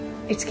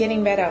 It's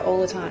getting better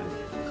all the time.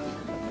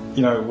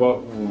 You know,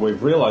 what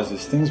we've realised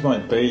is things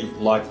won't be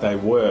like they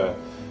were,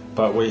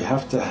 but we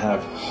have to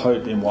have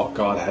hope in what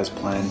God has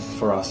planned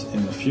for us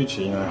in the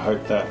future. You know,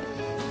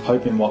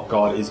 hope in what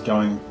God is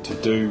going to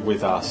do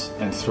with us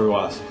and through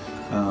us.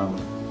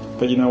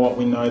 But you know what?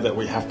 We know that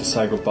we have to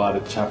say goodbye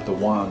to chapter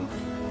 1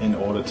 in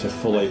order to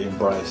fully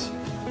embrace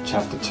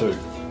chapter 2.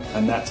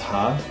 And that's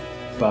hard,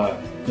 but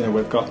you know,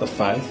 we've got the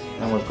faith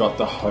and we've got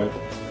the hope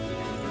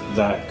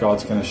that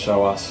God's going to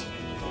show us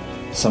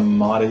some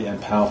mighty and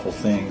powerful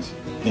things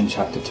in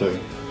chapter 2.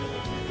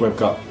 We've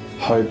got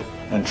hope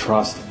and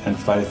trust and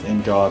faith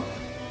in God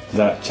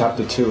that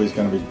chapter 2 is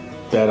going to be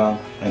better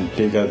and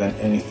bigger than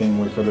anything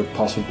we could have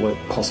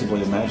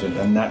possibly imagined,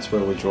 and that's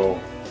where we draw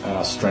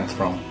our strength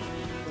from.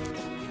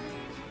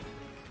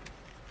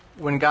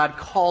 When God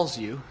calls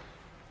you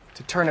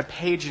to turn a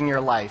page in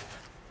your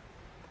life,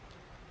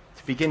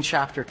 to begin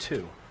chapter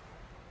 2,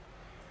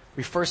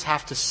 we first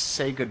have to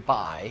say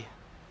goodbye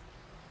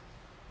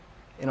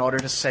in order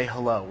to say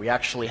hello. We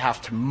actually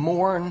have to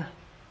mourn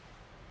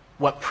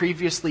what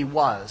previously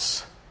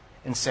was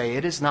and say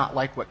it is not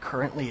like what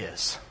currently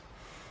is.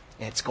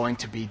 It's going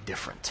to be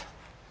different.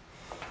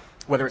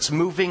 Whether it's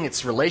moving,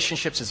 it's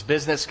relationships, it's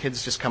business,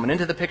 kids just coming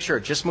into the picture, or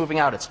just moving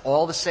out, it's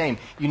all the same.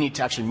 You need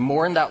to actually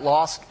mourn that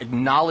loss,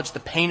 acknowledge the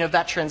pain of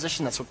that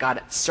transition. That's what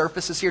God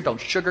surfaces here. Don't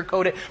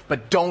sugarcoat it,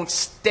 but don't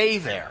stay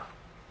there.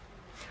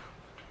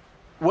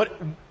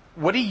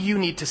 What do you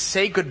need to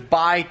say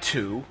goodbye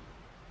to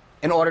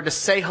in order to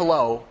say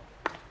hello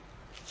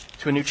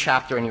to a new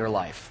chapter in your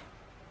life?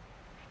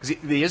 Because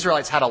the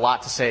Israelites had a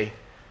lot to say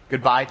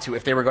goodbye to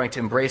if they were going to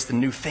embrace the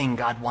new thing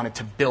God wanted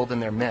to build in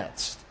their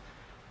midst.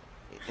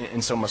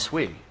 And so must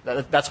we.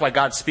 That's why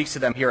God speaks to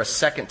them here a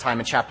second time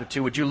in chapter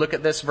 2. Would you look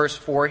at this, verse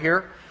 4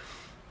 here?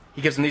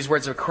 He gives them these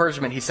words of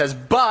encouragement. He says,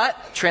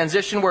 but,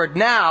 transition word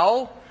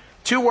now,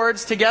 2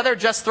 words together,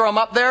 just throw them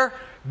up there.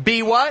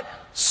 Be what?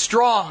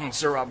 Strong,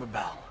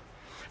 Zerubbabel.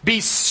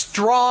 Be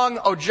strong,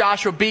 O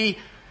Joshua. Be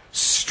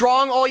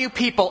strong, all you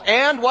people.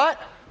 And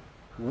what?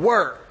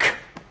 Work.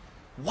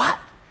 What?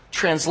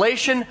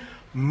 Translation,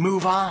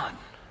 move on.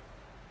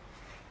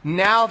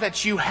 Now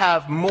that you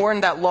have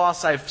mourned that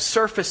loss, I've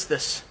surfaced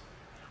this.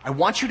 I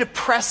want you to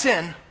press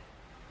in. And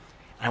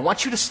I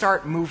want you to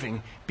start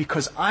moving,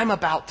 because I'm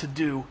about to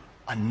do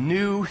a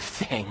new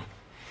thing.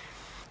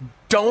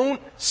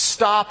 Don't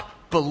stop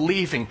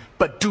believing,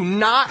 but do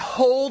not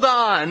hold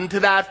on to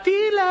that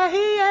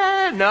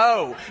feeling.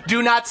 No,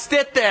 do not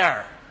sit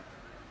there.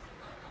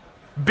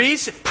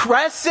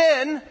 Press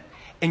in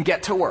and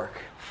get to work.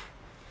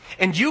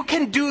 And you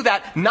can do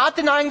that, not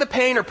denying the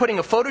pain or putting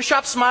a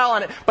Photoshop smile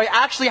on it, by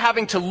actually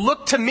having to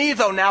look to me,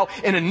 though, now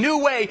in a new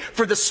way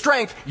for the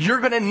strength you're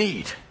going to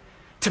need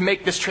to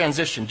make this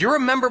transition. Do you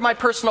remember my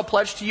personal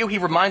pledge to you? He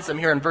reminds them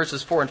here in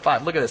verses 4 and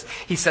 5. Look at this.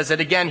 He says it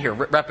again here,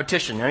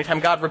 repetition. Anytime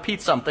God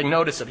repeats something,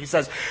 notice it. He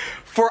says,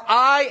 for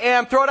I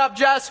am, throw it up,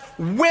 Jess,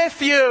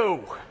 with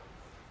you,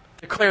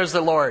 declares the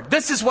Lord.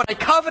 This is what I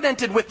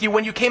covenanted with you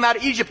when you came out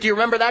of Egypt. Do you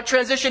remember that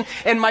transition?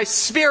 And my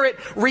spirit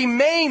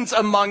remains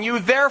among you.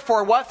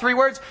 Therefore, what? 3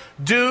 words?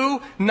 Do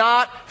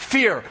not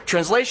fear.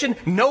 Translation,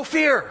 no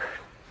fear.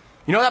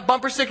 You know that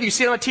bumper sticker you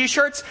see on the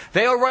t-shirts?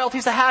 They owe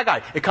royalties to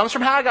Haggai. It comes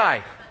from Haggai.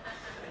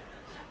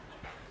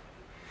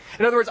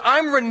 In other words,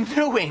 I'm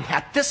renewing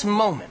at this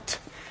moment,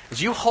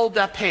 as you hold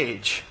that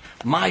page,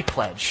 my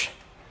pledge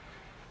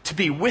to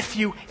be with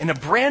you in a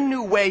brand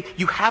new way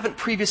you haven't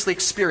previously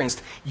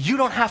experienced. You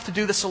don't have to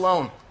do this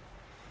alone.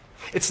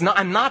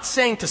 I'm not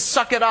saying to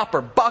suck it up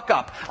or buck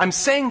up. I'm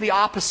saying the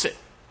opposite.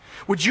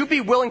 Would you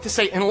be willing to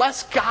say,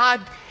 unless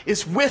God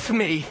is with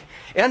me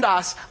and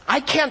us, I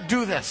can't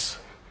do this.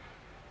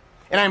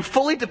 And I'm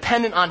fully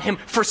dependent on Him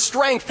for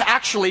strength to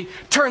actually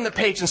turn the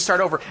page and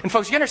start over. And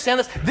folks, you understand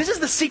this? This is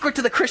the secret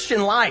to the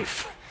Christian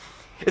life.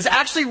 Is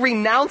actually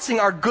renouncing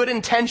our good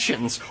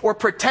intentions or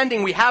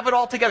pretending we have it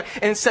all together.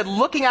 And instead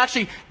looking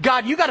actually,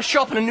 God, you got to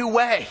show up in a new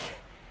way.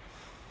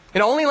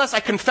 And only unless I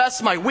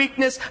confess my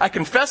weakness, I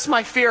confess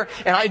my fear,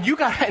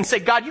 and say,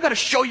 God, you got to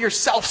show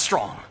yourself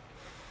strong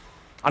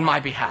on my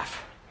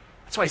behalf.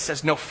 That's why He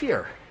says, no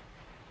fear.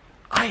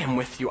 I am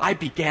with you. I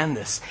began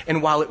this.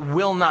 And while it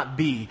will not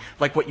be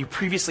like what you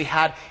previously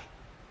had,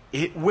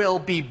 it will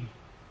be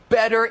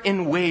better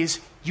in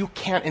ways you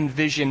can't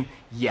envision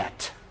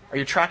yet. Are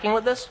you tracking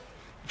with this?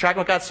 You're tracking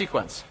with God's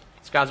sequence.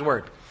 It's God's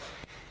word.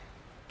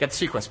 Get the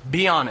sequence.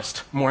 Be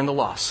honest. Mourn the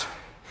loss.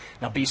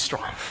 Now be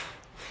strong.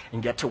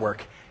 And get to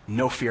work.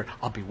 No fear.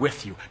 I'll be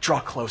with you.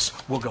 Draw close.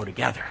 We'll go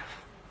together.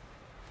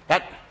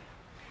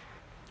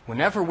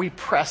 Whenever we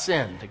press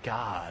in to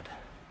God,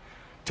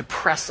 to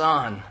press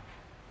on,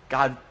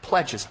 God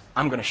pledges,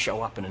 I'm going to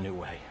show up in a new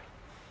way.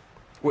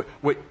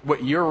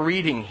 What you're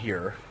reading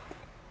here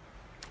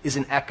is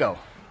an echo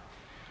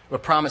of a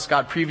promise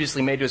God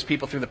previously made to His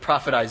people through the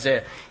prophet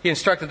Isaiah. He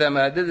instructed them,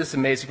 this is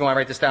amazing, if you want to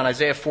write this down,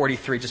 Isaiah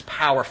 43, just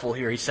powerful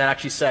here. He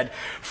said,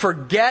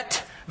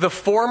 forget the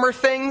former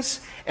things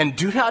and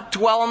do not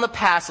dwell on the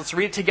past. Let's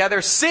read it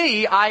together.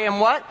 See, I am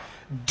what?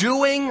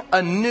 Doing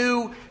a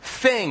new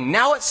thing.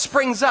 Now it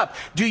springs up.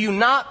 Do you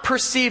not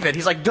perceive it?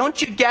 He's like, don't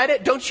you get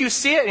it? Don't you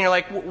see it? And you're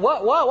like,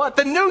 what?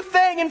 The new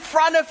thing in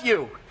front of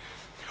you.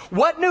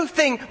 What new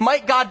thing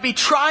might God be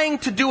trying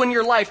to do in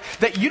your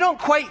life that you don't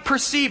quite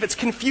perceive? It's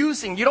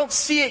confusing. You don't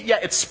see it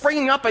yet. It's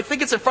springing up. I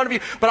think it's in front of you,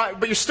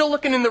 but you're still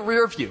looking in the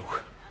rear view.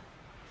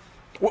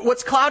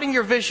 What's clouding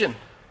your vision?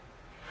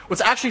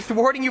 What's actually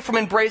thwarting you from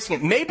embracing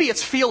it? Maybe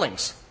it's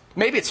feelings.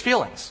 Maybe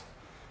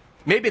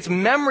it's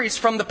memories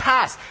from the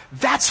past.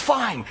 That's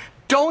fine.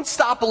 Don't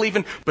stop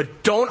believing,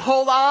 but don't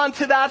hold on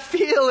to that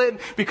feeling.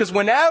 Because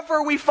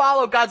whenever we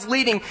follow God's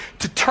leading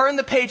to turn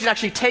the page and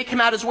actually take Him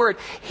at His word,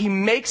 He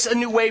makes a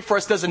new way for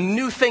us, does a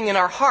new thing in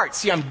our hearts.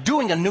 See, I'm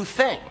doing a new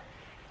thing.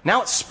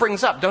 Now it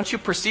springs up. Don't you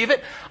perceive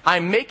it?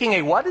 I'm making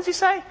a, what does He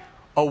say?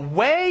 A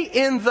way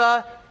in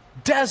the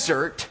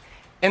desert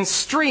and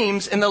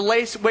streams in the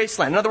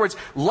wasteland. In other words,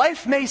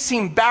 life may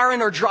seem barren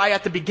or dry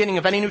at the beginning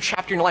of any new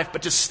chapter in your life,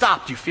 but just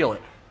stop. Do you feel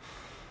it?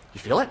 You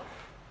feel it?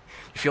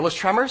 You feel those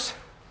tremors?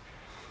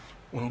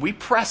 When we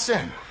press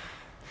in,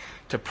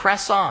 to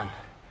press on,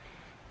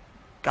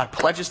 God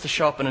pledges to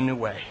show up in a new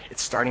way.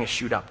 It's starting to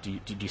shoot up. Do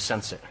you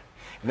sense it?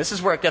 And this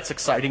is where it gets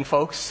exciting,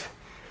 folks.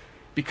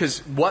 Because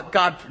what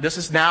God, this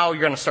is now,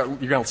 you're going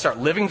to start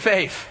living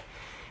faith.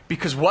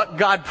 Because what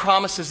God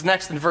promises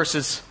next in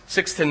verses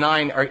 6 to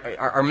 9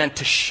 are meant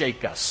to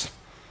shake us.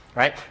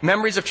 Right?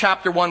 Memories of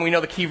chapter 1, we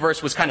know the key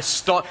verse was kind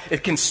of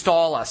it can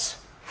stall us.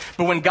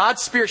 But when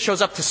God's Spirit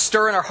shows up to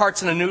stir in our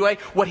hearts in a new way,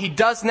 what He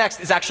does next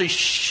is actually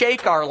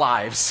shake our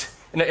lives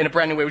in a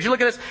brand new way. Would you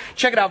look at this?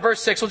 Check it out,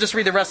 verse 6. We'll just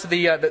read the rest of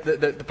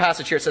the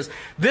passage here. It says,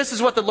 this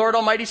is what the Lord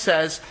Almighty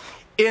says,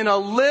 in a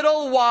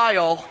little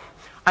while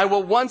I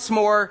will once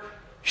more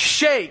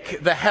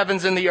shake the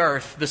heavens and the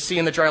earth, the sea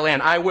and the dry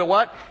land. I will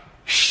what?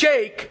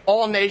 Shake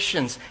all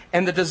nations,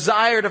 and the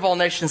desired of all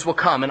nations will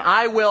come. And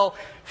I will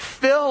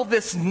fill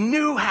this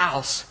new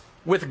house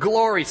with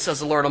glory, says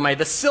the Lord Almighty.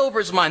 The silver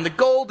is mine, the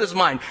gold is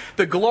mine.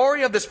 The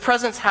glory of this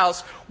present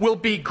house will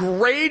be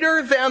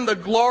greater than the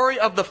glory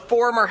of the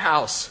former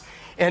house.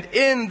 And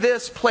in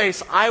this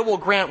place I will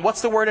grant,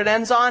 what's the word it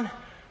ends on?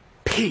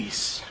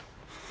 Peace.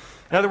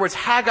 In other words,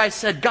 Haggai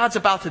said, God's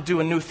about to do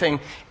a new thing,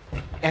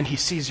 and He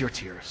sees your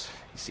tears.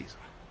 He sees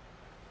them.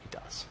 He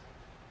does.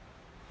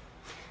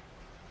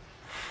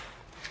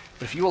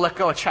 But if you will let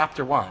go of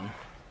chapter 1,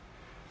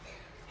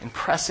 and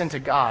press into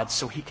God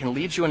so He can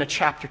lead you into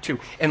chapter 2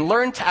 and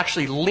learn to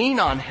actually lean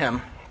on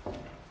Him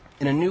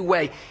in a new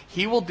way,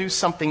 He will do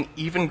something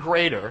even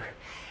greater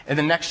in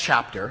the next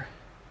chapter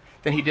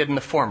than He did in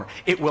the former.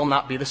 It will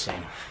not be the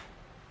same.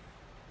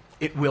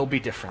 It will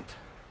be different.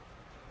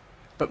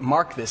 But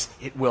mark this,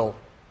 it will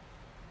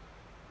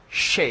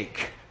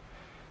shake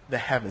the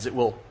heavens. It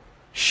will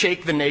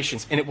shake the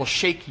nations, and it will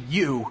shake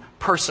you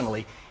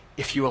personally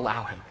if you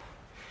allow Him.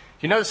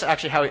 You notice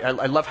actually how,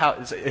 I love how,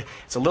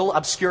 it's a little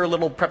obscure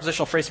little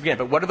prepositional phrase to begin,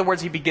 but what are the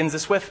words he begins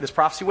this with, this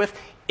prophecy with?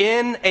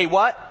 In a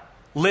what?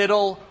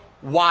 Little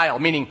while,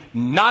 meaning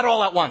not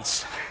all at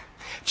once.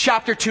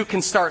 Chapter 2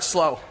 can start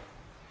slow.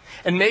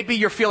 And maybe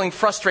you're feeling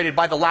frustrated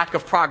by the lack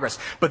of progress.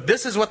 But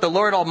this is what the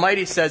Lord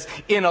Almighty says,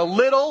 in a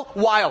little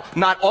while,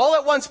 not all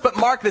at once, but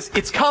mark this,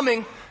 it's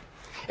coming.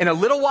 In a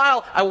little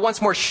while, I will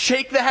once more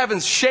shake the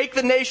heavens, shake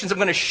the nations. I'm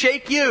going to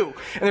shake you.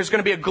 And there's going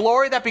to be a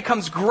glory that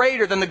becomes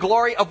greater than the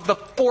glory of the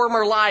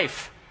former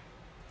life.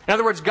 In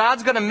other words,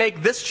 God's going to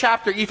make this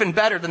chapter even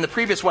better than the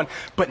previous one,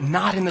 but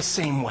not in the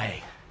same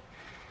way.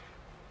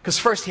 Because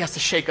first, he has to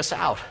shake us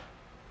out.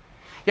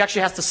 He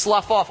actually has to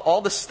slough off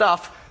all the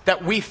stuff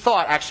that we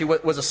thought actually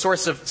was a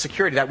source of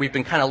security that we've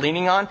been kind of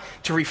leaning on,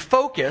 to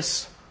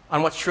refocus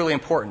on what's truly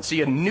important.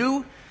 See, a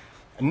new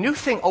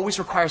thing always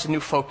requires a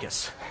new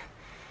focus.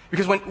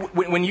 Because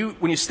when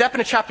you step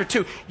into chapter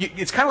 2,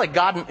 it's kind of like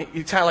God,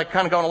 it's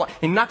kind of going along.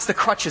 He knocks the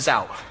crutches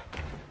out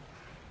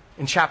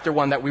in chapter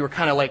 1 that we were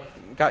kind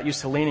of got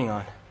used to leaning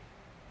on.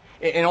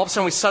 And all of a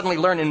sudden we suddenly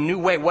learn in a new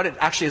way what it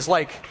actually is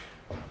like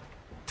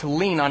to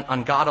lean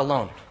on God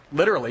alone.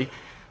 Literally,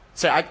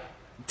 say,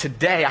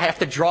 today I have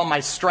to draw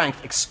my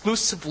strength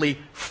exclusively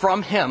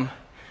from Him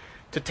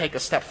to take a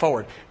step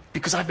forward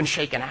because I've been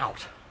shaken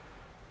out.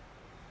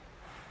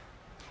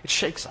 It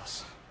shakes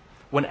us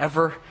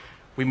whenever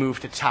we move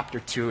to chapter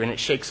 2, and it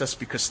shakes us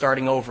because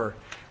starting over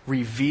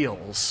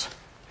reveals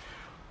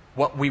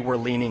what we were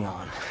leaning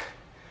on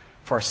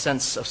for our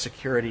sense of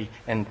security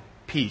and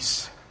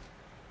peace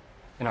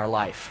in our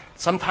life.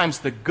 Sometimes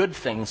the good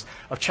things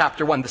of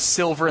chapter 1, the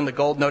silver and the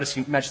gold, notice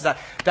he mentions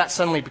that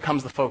suddenly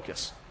becomes the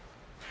focus.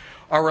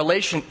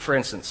 For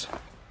instance,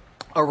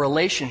 a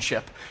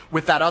relationship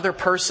with that other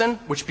person,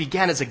 which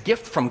began as a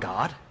gift from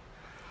God,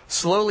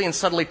 slowly and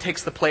subtly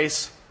takes the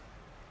place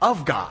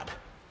of God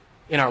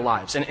in our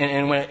lives.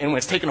 And when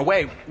it's taken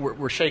away,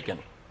 we're shaken.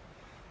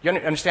 You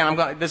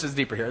understand? This is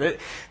deeper here.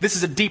 This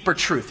is a deeper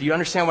truth. You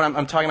understand what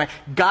I'm talking about?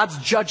 God's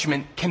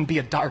judgment can be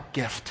a dark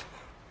gift.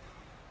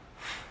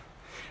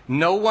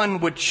 No one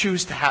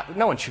chooses to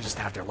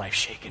have their life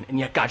shaken. And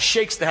yet God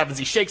shakes the heavens.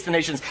 He shakes the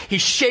nations. He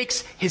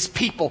shakes His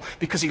people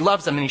because He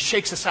loves them, and He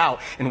shakes us out.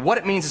 And what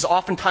it means is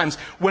oftentimes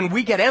when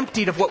we get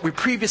emptied of what we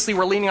previously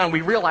were leaning on,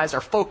 we realize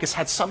our focus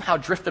had somehow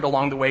drifted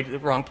along the way to the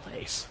wrong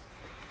place.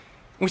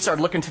 We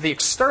started looking to the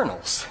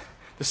externals,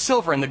 the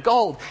silver and the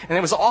gold, and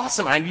it was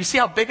awesome. And you see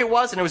how big it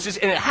was? And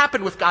it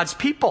happened with God's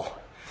people.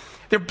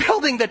 They're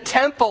building the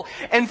temple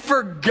and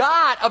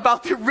forgot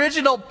about the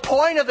original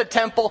point of the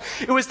temple.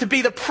 It was to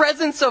be the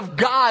presence of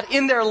God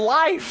in their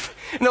life.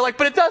 And they're like,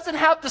 but it doesn't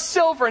have the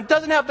silver and it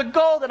doesn't have the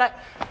gold. And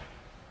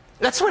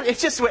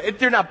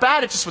they're not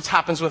bad. It's just what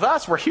happens with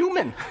us. We're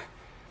human.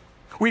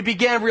 We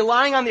began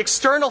relying on the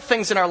external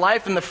things in our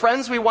life and the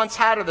friends we once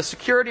had or the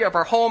security of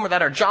our home or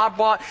that our job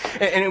bought.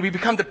 And we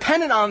become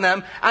dependent on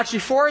them actually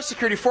for our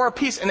security, for our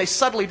peace. And they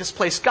subtly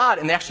displace God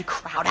and they actually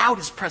crowd out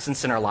His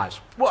presence in our lives.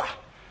 Whoa.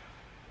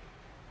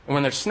 And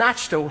when they're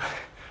snatched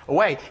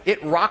away,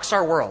 it rocks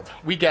our world.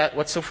 We get,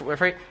 what's so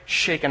afraid?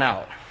 Shaken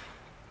out.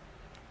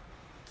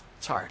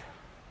 It's hard.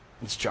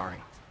 It's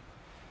jarring.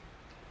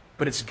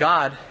 But it's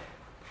God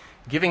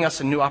giving us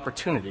a new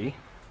opportunity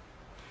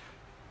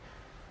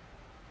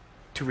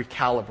to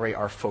recalibrate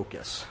our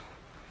focus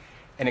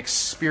and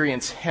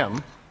experience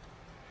Him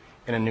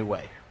in a new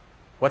way.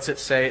 What's it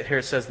say? Here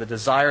it says, the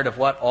desired of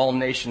what? All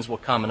nations will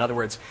come. In other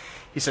words,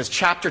 he says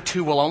chapter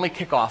 2 will only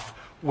kick off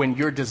when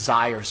your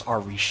desires are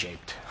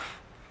reshaped.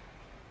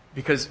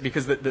 Because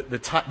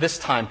this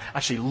time,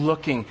 actually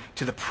looking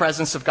to the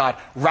presence of God,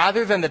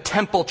 rather than the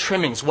temple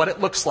trimmings, what it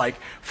looks like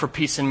for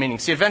peace and meaning.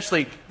 See,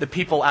 eventually, the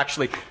people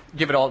actually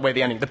give it all away,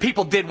 the ending. The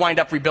people did wind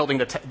up rebuilding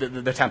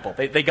the temple.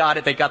 They got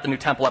it. They got the new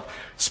temple up.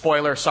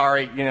 Spoiler,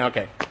 sorry,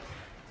 okay.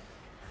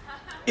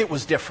 It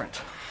was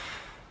different.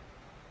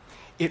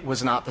 It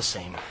was not the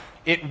same.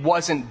 It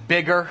wasn't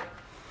bigger,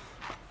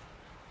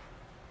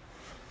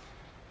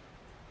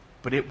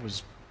 but it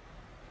was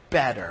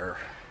better.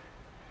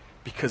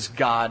 Because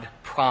God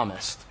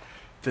promised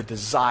the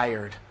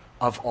desired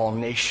of all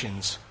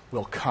nations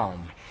will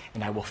come,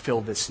 and I will fill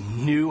this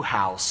new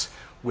house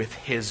with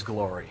His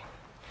glory.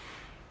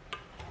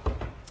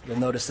 You'll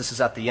notice this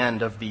is at the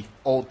end of the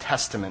Old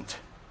Testament.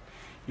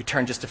 You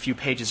turn just a few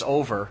pages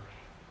over,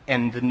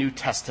 and the New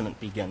Testament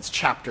begins,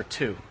 chapter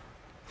 2.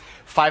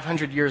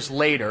 500 years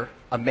later,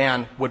 a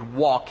man would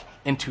walk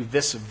into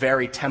this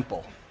very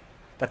temple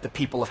that the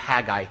people of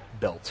Haggai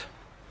built.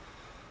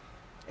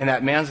 And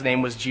that man's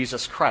name was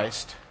Jesus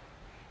Christ.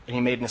 And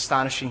He made an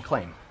astonishing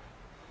claim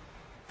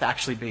to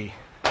actually be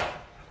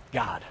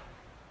God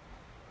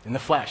in the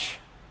flesh.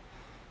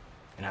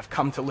 And I've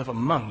come to live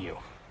among you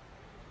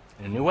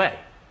in a new way,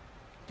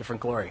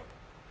 different glory.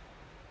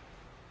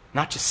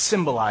 Not just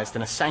symbolized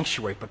in a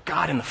sanctuary, but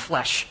God in the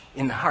flesh,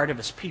 in the heart of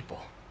His people.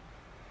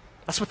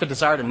 That's what the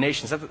desire of the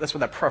nations, that's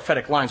what that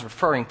prophetic line is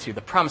referring to. The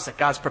promise that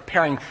God's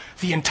preparing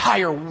the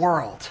entire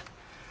world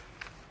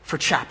for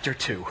chapter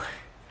 2.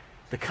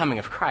 The coming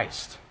of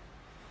Christ.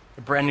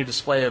 A brand new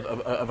display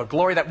of a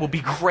glory that will be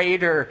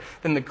greater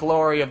than the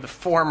glory of the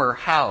former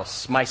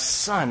house. My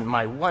son,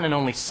 my one and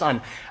only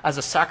son, as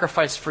a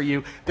sacrifice for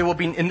you. There will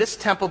be, in this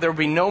temple, there will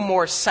be no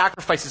more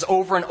sacrifices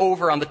over and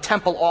over on the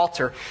temple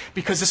altar,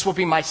 because this will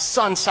be my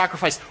son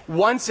sacrificed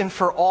once and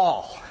for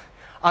all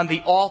on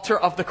the altar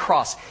of the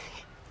cross.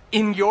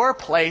 In your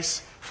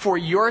place, for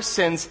your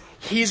sins,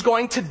 he's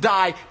going to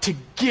die to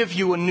give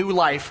you a new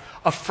life,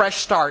 a fresh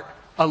start,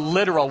 a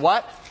literal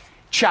what?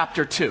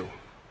 Chapter 2.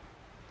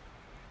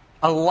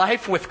 A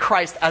life with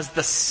Christ as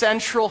the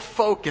central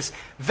focus.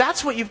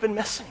 That's what you've been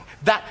missing.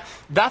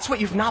 That's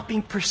what you've not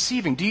been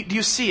perceiving. Do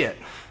you see it?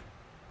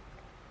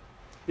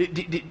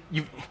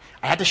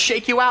 I had to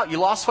shake you out. You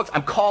lost focus.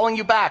 I'm calling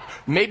you back,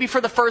 maybe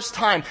for the first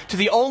time, to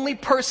the only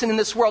person in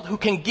this world who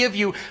can give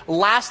you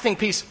lasting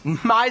peace.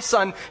 My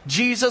son,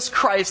 Jesus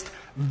Christ,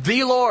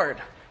 the Lord.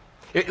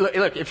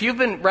 Look, if you've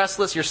been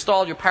restless, you're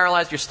stalled, you're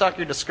paralyzed, you're stuck,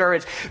 you're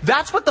discouraged,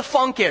 that's what the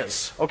funk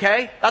is,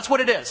 okay? That's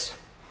what it is.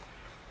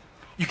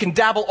 You can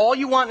dabble all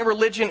you want in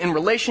religion, in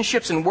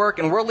relationships, in work,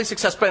 in worldly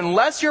success, but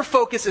unless your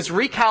focus is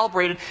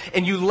recalibrated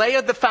and you lay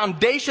the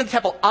foundation of the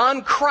temple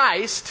on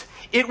Christ,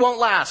 it won't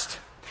last.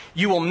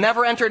 You will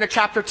never enter into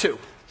chapter 2,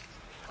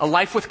 a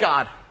life with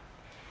God.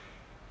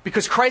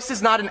 Because Christ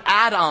is not an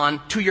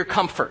add-on to your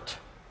comfort.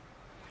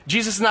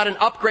 Jesus is not an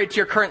upgrade to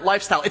your current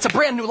lifestyle. It's a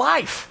brand new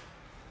life.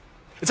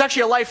 It's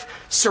actually a life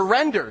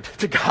surrendered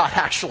to God,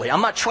 actually.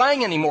 I'm not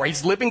trying anymore.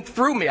 He's living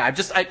through me.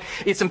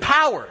 It's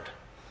empowered.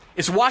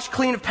 It's washed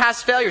clean of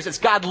past failures. It's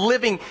God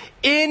living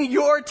in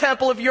your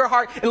temple of your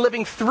heart and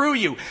living through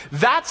you.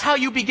 That's how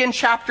you begin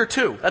chapter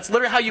 2. That's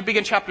literally how you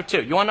begin chapter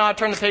 2. You want to know how to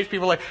turn the page?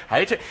 People are like,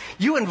 how do you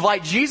You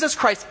invite Jesus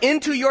Christ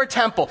into your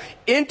temple,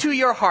 into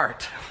your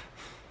heart.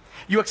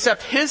 You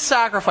accept his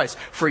sacrifice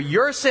for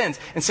your sins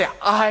and say,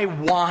 I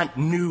want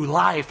new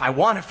life. I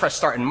want a fresh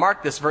start. And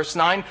mark this, verse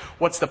 9.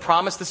 What's the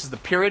promise? This is the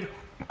period.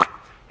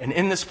 And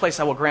in this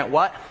place I will grant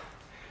what?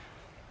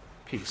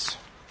 Peace.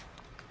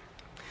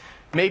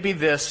 Maybe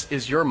this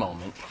is your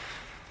moment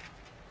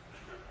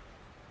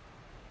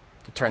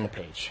to turn the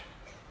page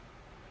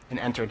and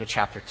enter into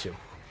chapter 2.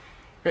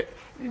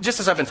 Just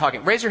as I've been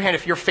talking, raise your hand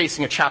if you're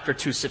facing a chapter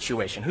 2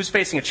 situation. Who's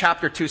facing a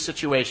chapter 2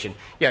 situation?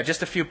 Yeah,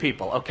 just a few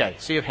people. Okay,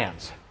 see your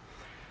hands.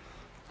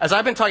 As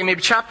I've been talking,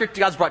 maybe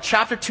God's brought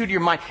chapter 2 to your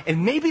mind,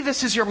 and maybe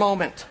this is your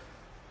moment.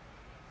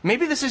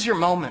 Maybe this is your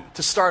moment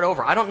to start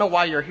over. I don't know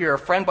why you're here, a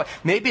friend, but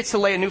maybe it's to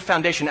lay a new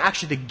foundation,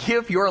 actually to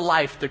give your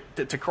life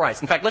to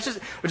Christ. In fact, let's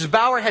just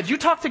bow our heads. You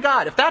talk to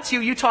God. If that's you,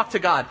 you talk to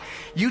God.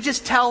 You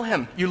just tell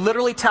him. You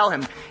literally tell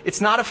him.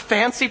 It's not a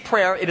fancy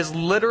prayer. It is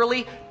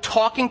literally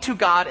talking to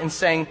God and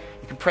saying,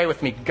 you can pray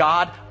with me,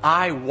 God,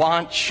 I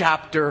want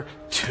chapter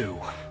 2.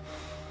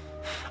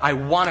 I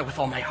want it with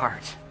all my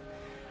heart.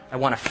 I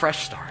want a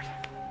fresh start.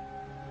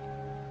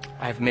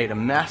 I have made a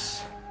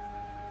mess,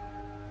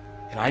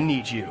 and I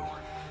need you.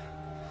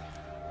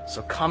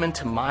 So come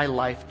into my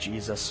life,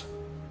 Jesus,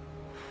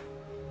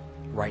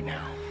 right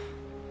now.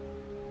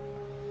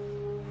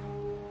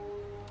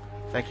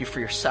 Thank you for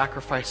your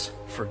sacrifice.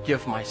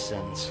 Forgive my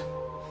sins.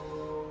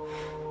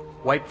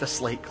 Wipe the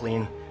slate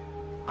clean.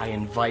 I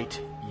invite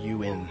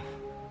you in.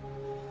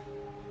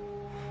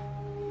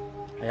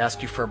 I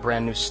ask you for a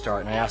brand new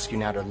start, and I ask you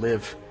now to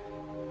live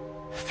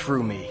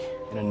through me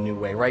in a new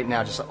way. Right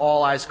now, just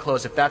all eyes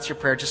closed. If that's your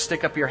prayer, just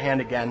stick up your hand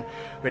again.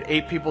 We had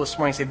 8 people this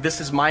morning say, this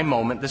is my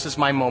moment. This is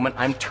my moment.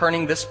 I'm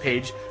turning this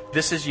page.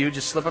 This is you.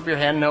 Just slip up your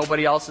hand.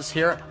 Nobody else is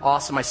here.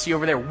 Awesome. I see you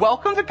over there.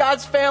 Welcome to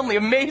God's family.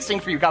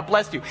 Amazing for you. God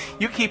bless you.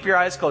 You keep your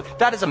eyes closed.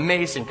 That is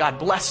amazing. God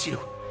bless you.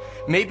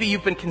 Maybe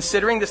you've been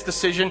considering this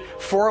decision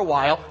for a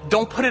while.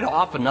 Don't put it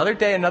off. Another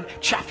day, another.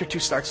 Chapter 2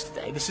 starts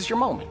today. This is your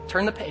moment.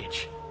 Turn the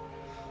page.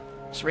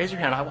 Just raise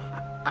your hand.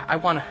 I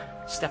want to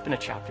step into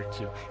chapter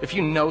 2. If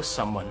you know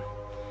someone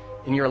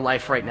in your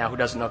life right now who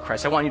doesn't know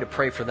Christ, I want you to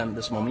pray for them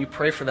this moment. You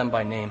pray for them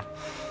by name.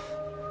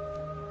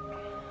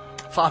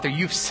 Father,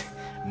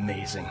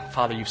 amazing.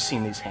 Father, you've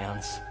seen these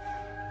hands.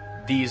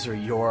 These are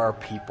your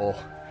people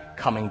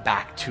coming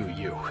back to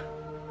you.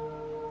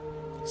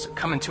 So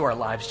come into our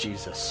lives,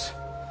 Jesus.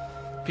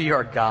 Be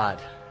our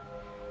God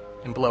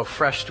and blow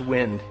fresh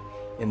wind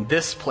in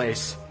this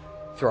place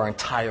through our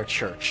entire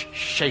church.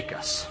 Shake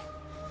us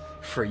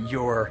for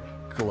your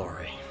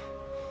glory.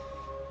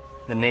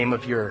 In the name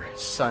of your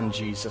Son,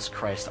 Jesus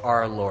Christ,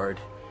 our Lord.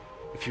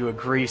 If you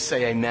agree,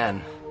 say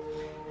amen.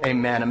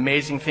 Amen.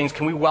 Amazing things.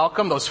 Can we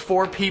welcome those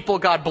 4 people?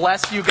 God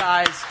bless you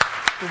guys.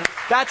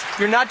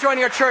 You're not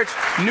joining our church.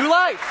 New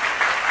life.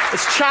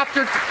 It's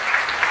chapter.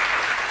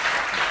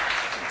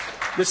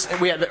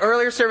 We had the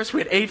earlier service,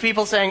 we had 8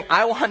 people saying,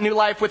 I want new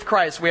life with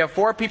Christ. We have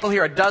 4 people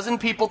here, 12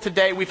 people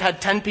today. We've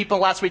had 10 people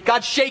last week.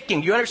 God's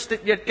shaking. You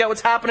understand? You get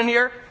what's happening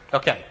here?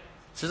 Okay.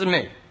 This isn't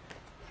me.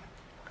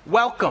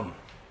 Welcome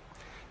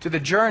to the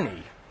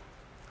journey.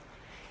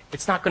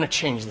 It's not going to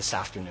change this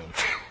afternoon.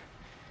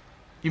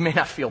 You may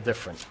not feel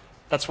different.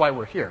 That's why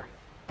we're here.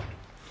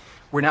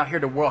 We're now here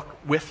to walk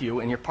with you,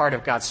 and you're part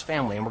of God's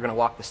family, and we're going to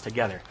walk this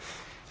together.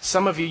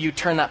 Some of you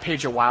turned that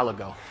page a while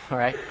ago, all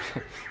right?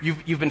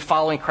 You've been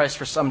following Christ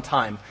for some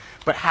time.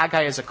 But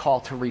Haggai is a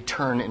call to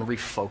return and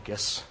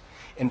refocus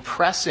and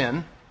press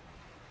in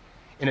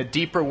a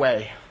deeper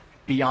way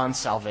beyond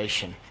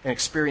salvation and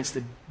experience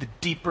the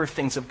deeper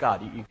things of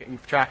God. You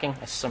tracking?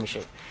 I see some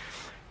shake.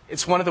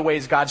 It's one of the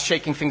ways God's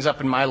shaking things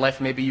up in my life.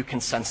 Maybe you can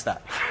sense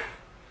that.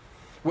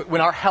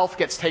 When our health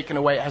gets taken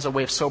away, it has a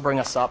way of sobering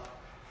us up.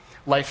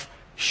 Life,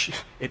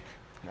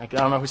 I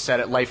don't know who said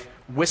it, life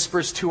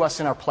whispers to us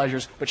in our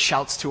pleasures, but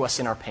shouts to us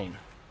in our pain.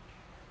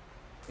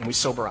 And we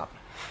sober up.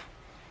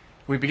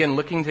 We begin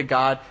looking to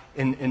God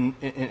in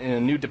a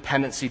new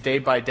dependency day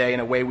by day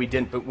in a way we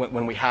didn't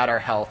when we had our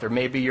health. Or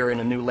maybe you're in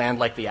a new land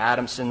like the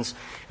Adamsons,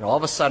 and all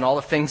of a sudden all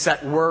the things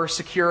that were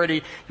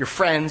security, your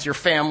friends, your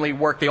family,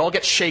 work, they all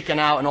get shaken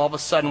out, and all of a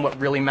sudden what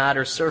really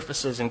matters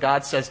surfaces. And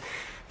God says,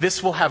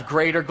 this will have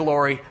greater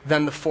glory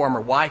than the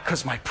former. Why?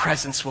 Because my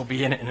presence will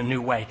be in it in a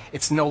new way.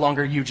 It's no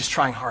longer you just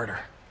trying harder,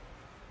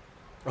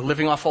 or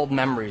living off old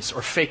memories,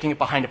 or faking it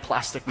behind a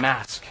plastic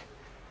mask.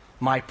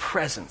 My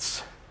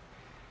presence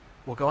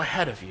will go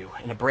ahead of you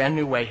in a brand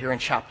new way here in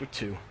chapter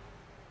 2.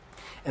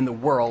 And the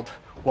world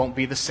won't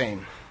be the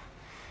same.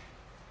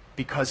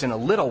 Because in a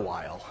little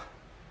while,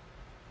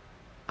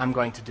 I'm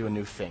going to do a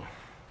new thing.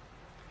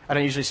 I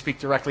don't usually speak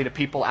directly to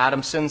people,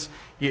 Adamsons.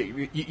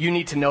 You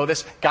need to know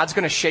this. God's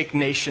going to shake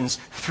nations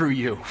through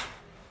you.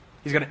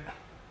 He's going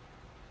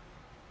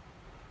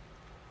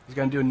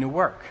to do a new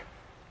work.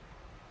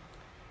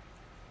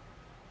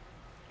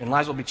 And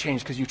lives will be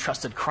changed because you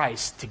trusted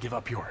Christ to give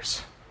up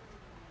yours.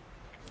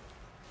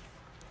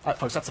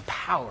 Folks, that's the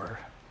power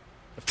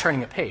of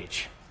turning a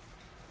page.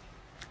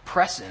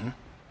 Press in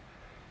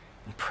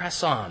and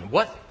press on.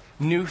 What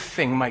new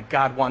thing might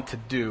God want to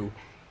do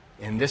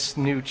in this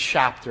new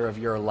chapter of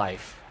your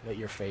life that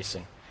you're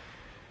facing?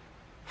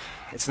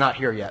 It's not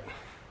here yet.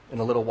 In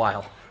a little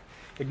while.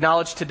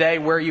 Acknowledge today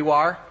where you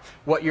are,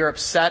 what you're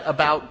upset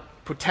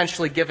about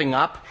potentially giving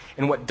up,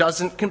 and what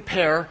doesn't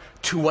compare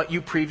to what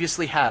you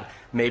previously had.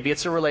 Maybe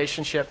it's a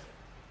relationship.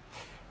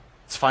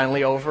 It's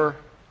finally over.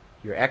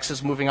 Your ex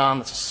is moving on.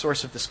 That's a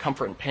source of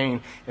discomfort and pain.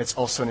 And it's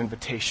also an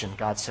invitation.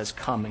 God says,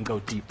 come and go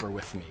deeper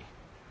with me.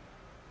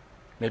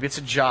 Maybe it's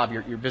a job,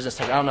 your business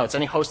tag. I don't know. It's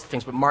any host of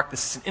things. But mark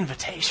this as an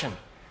invitation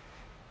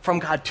from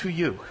God to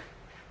you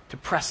to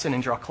press in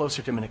and draw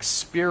closer to Him and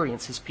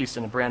experience His peace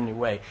in a brand new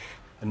way.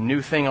 A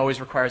new thing always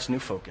requires new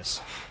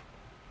focus.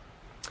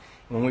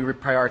 When we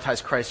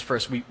prioritize Christ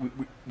first, we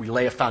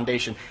lay a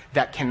foundation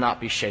that cannot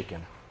be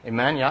shaken.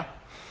 Amen? Yeah?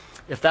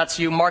 If that's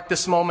you, mark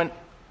this moment.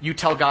 You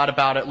tell God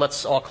about it.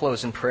 Let's all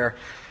close in prayer.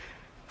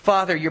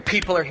 Father, your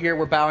people are here.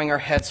 We're bowing our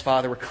heads,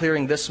 Father. We're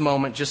clearing this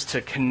moment just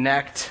to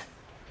connect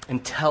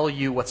and tell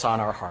you what's on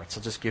our hearts.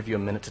 I'll just give you a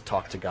minute to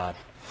talk to God.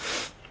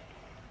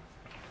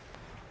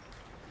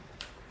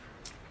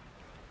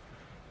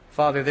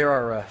 Father, there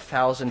are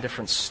 1,000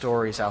 different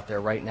stories out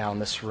there right now in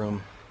this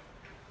room.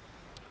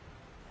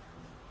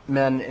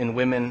 Men and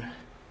women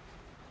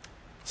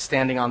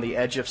standing on the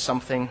edge of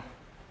something,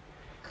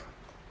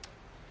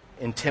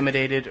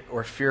 intimidated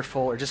or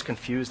fearful or just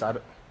confused.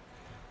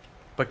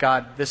 But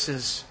God, this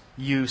is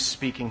you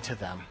speaking to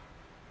them.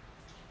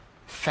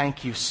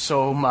 Thank you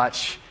so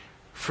much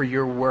for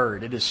your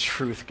word. It is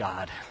truth,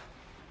 God.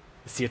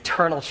 It's the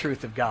eternal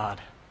truth of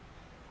God.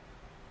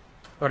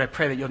 Lord, I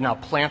pray that you'll now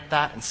plant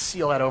that and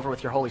seal that over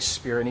with your Holy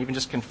Spirit and even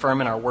just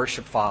confirm in our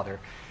worship, Father,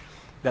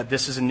 that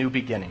this is a new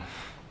beginning.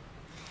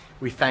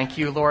 We thank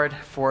you, Lord,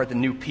 for the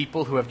new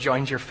people who have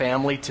joined your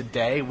family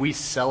today. We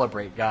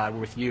celebrate, God,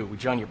 with you. We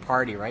join your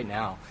party right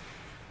now.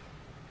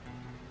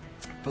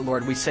 But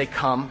Lord, we say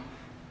come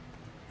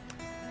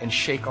and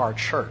shake our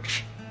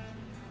church.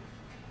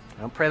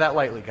 I don't pray that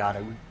lightly,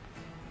 God.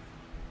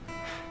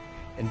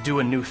 And do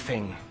a new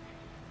thing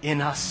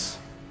in us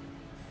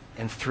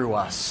and through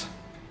us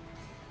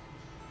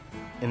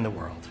in the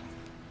world.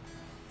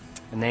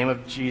 In the name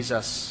of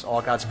Jesus,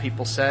 all God's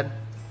people said,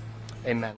 amen.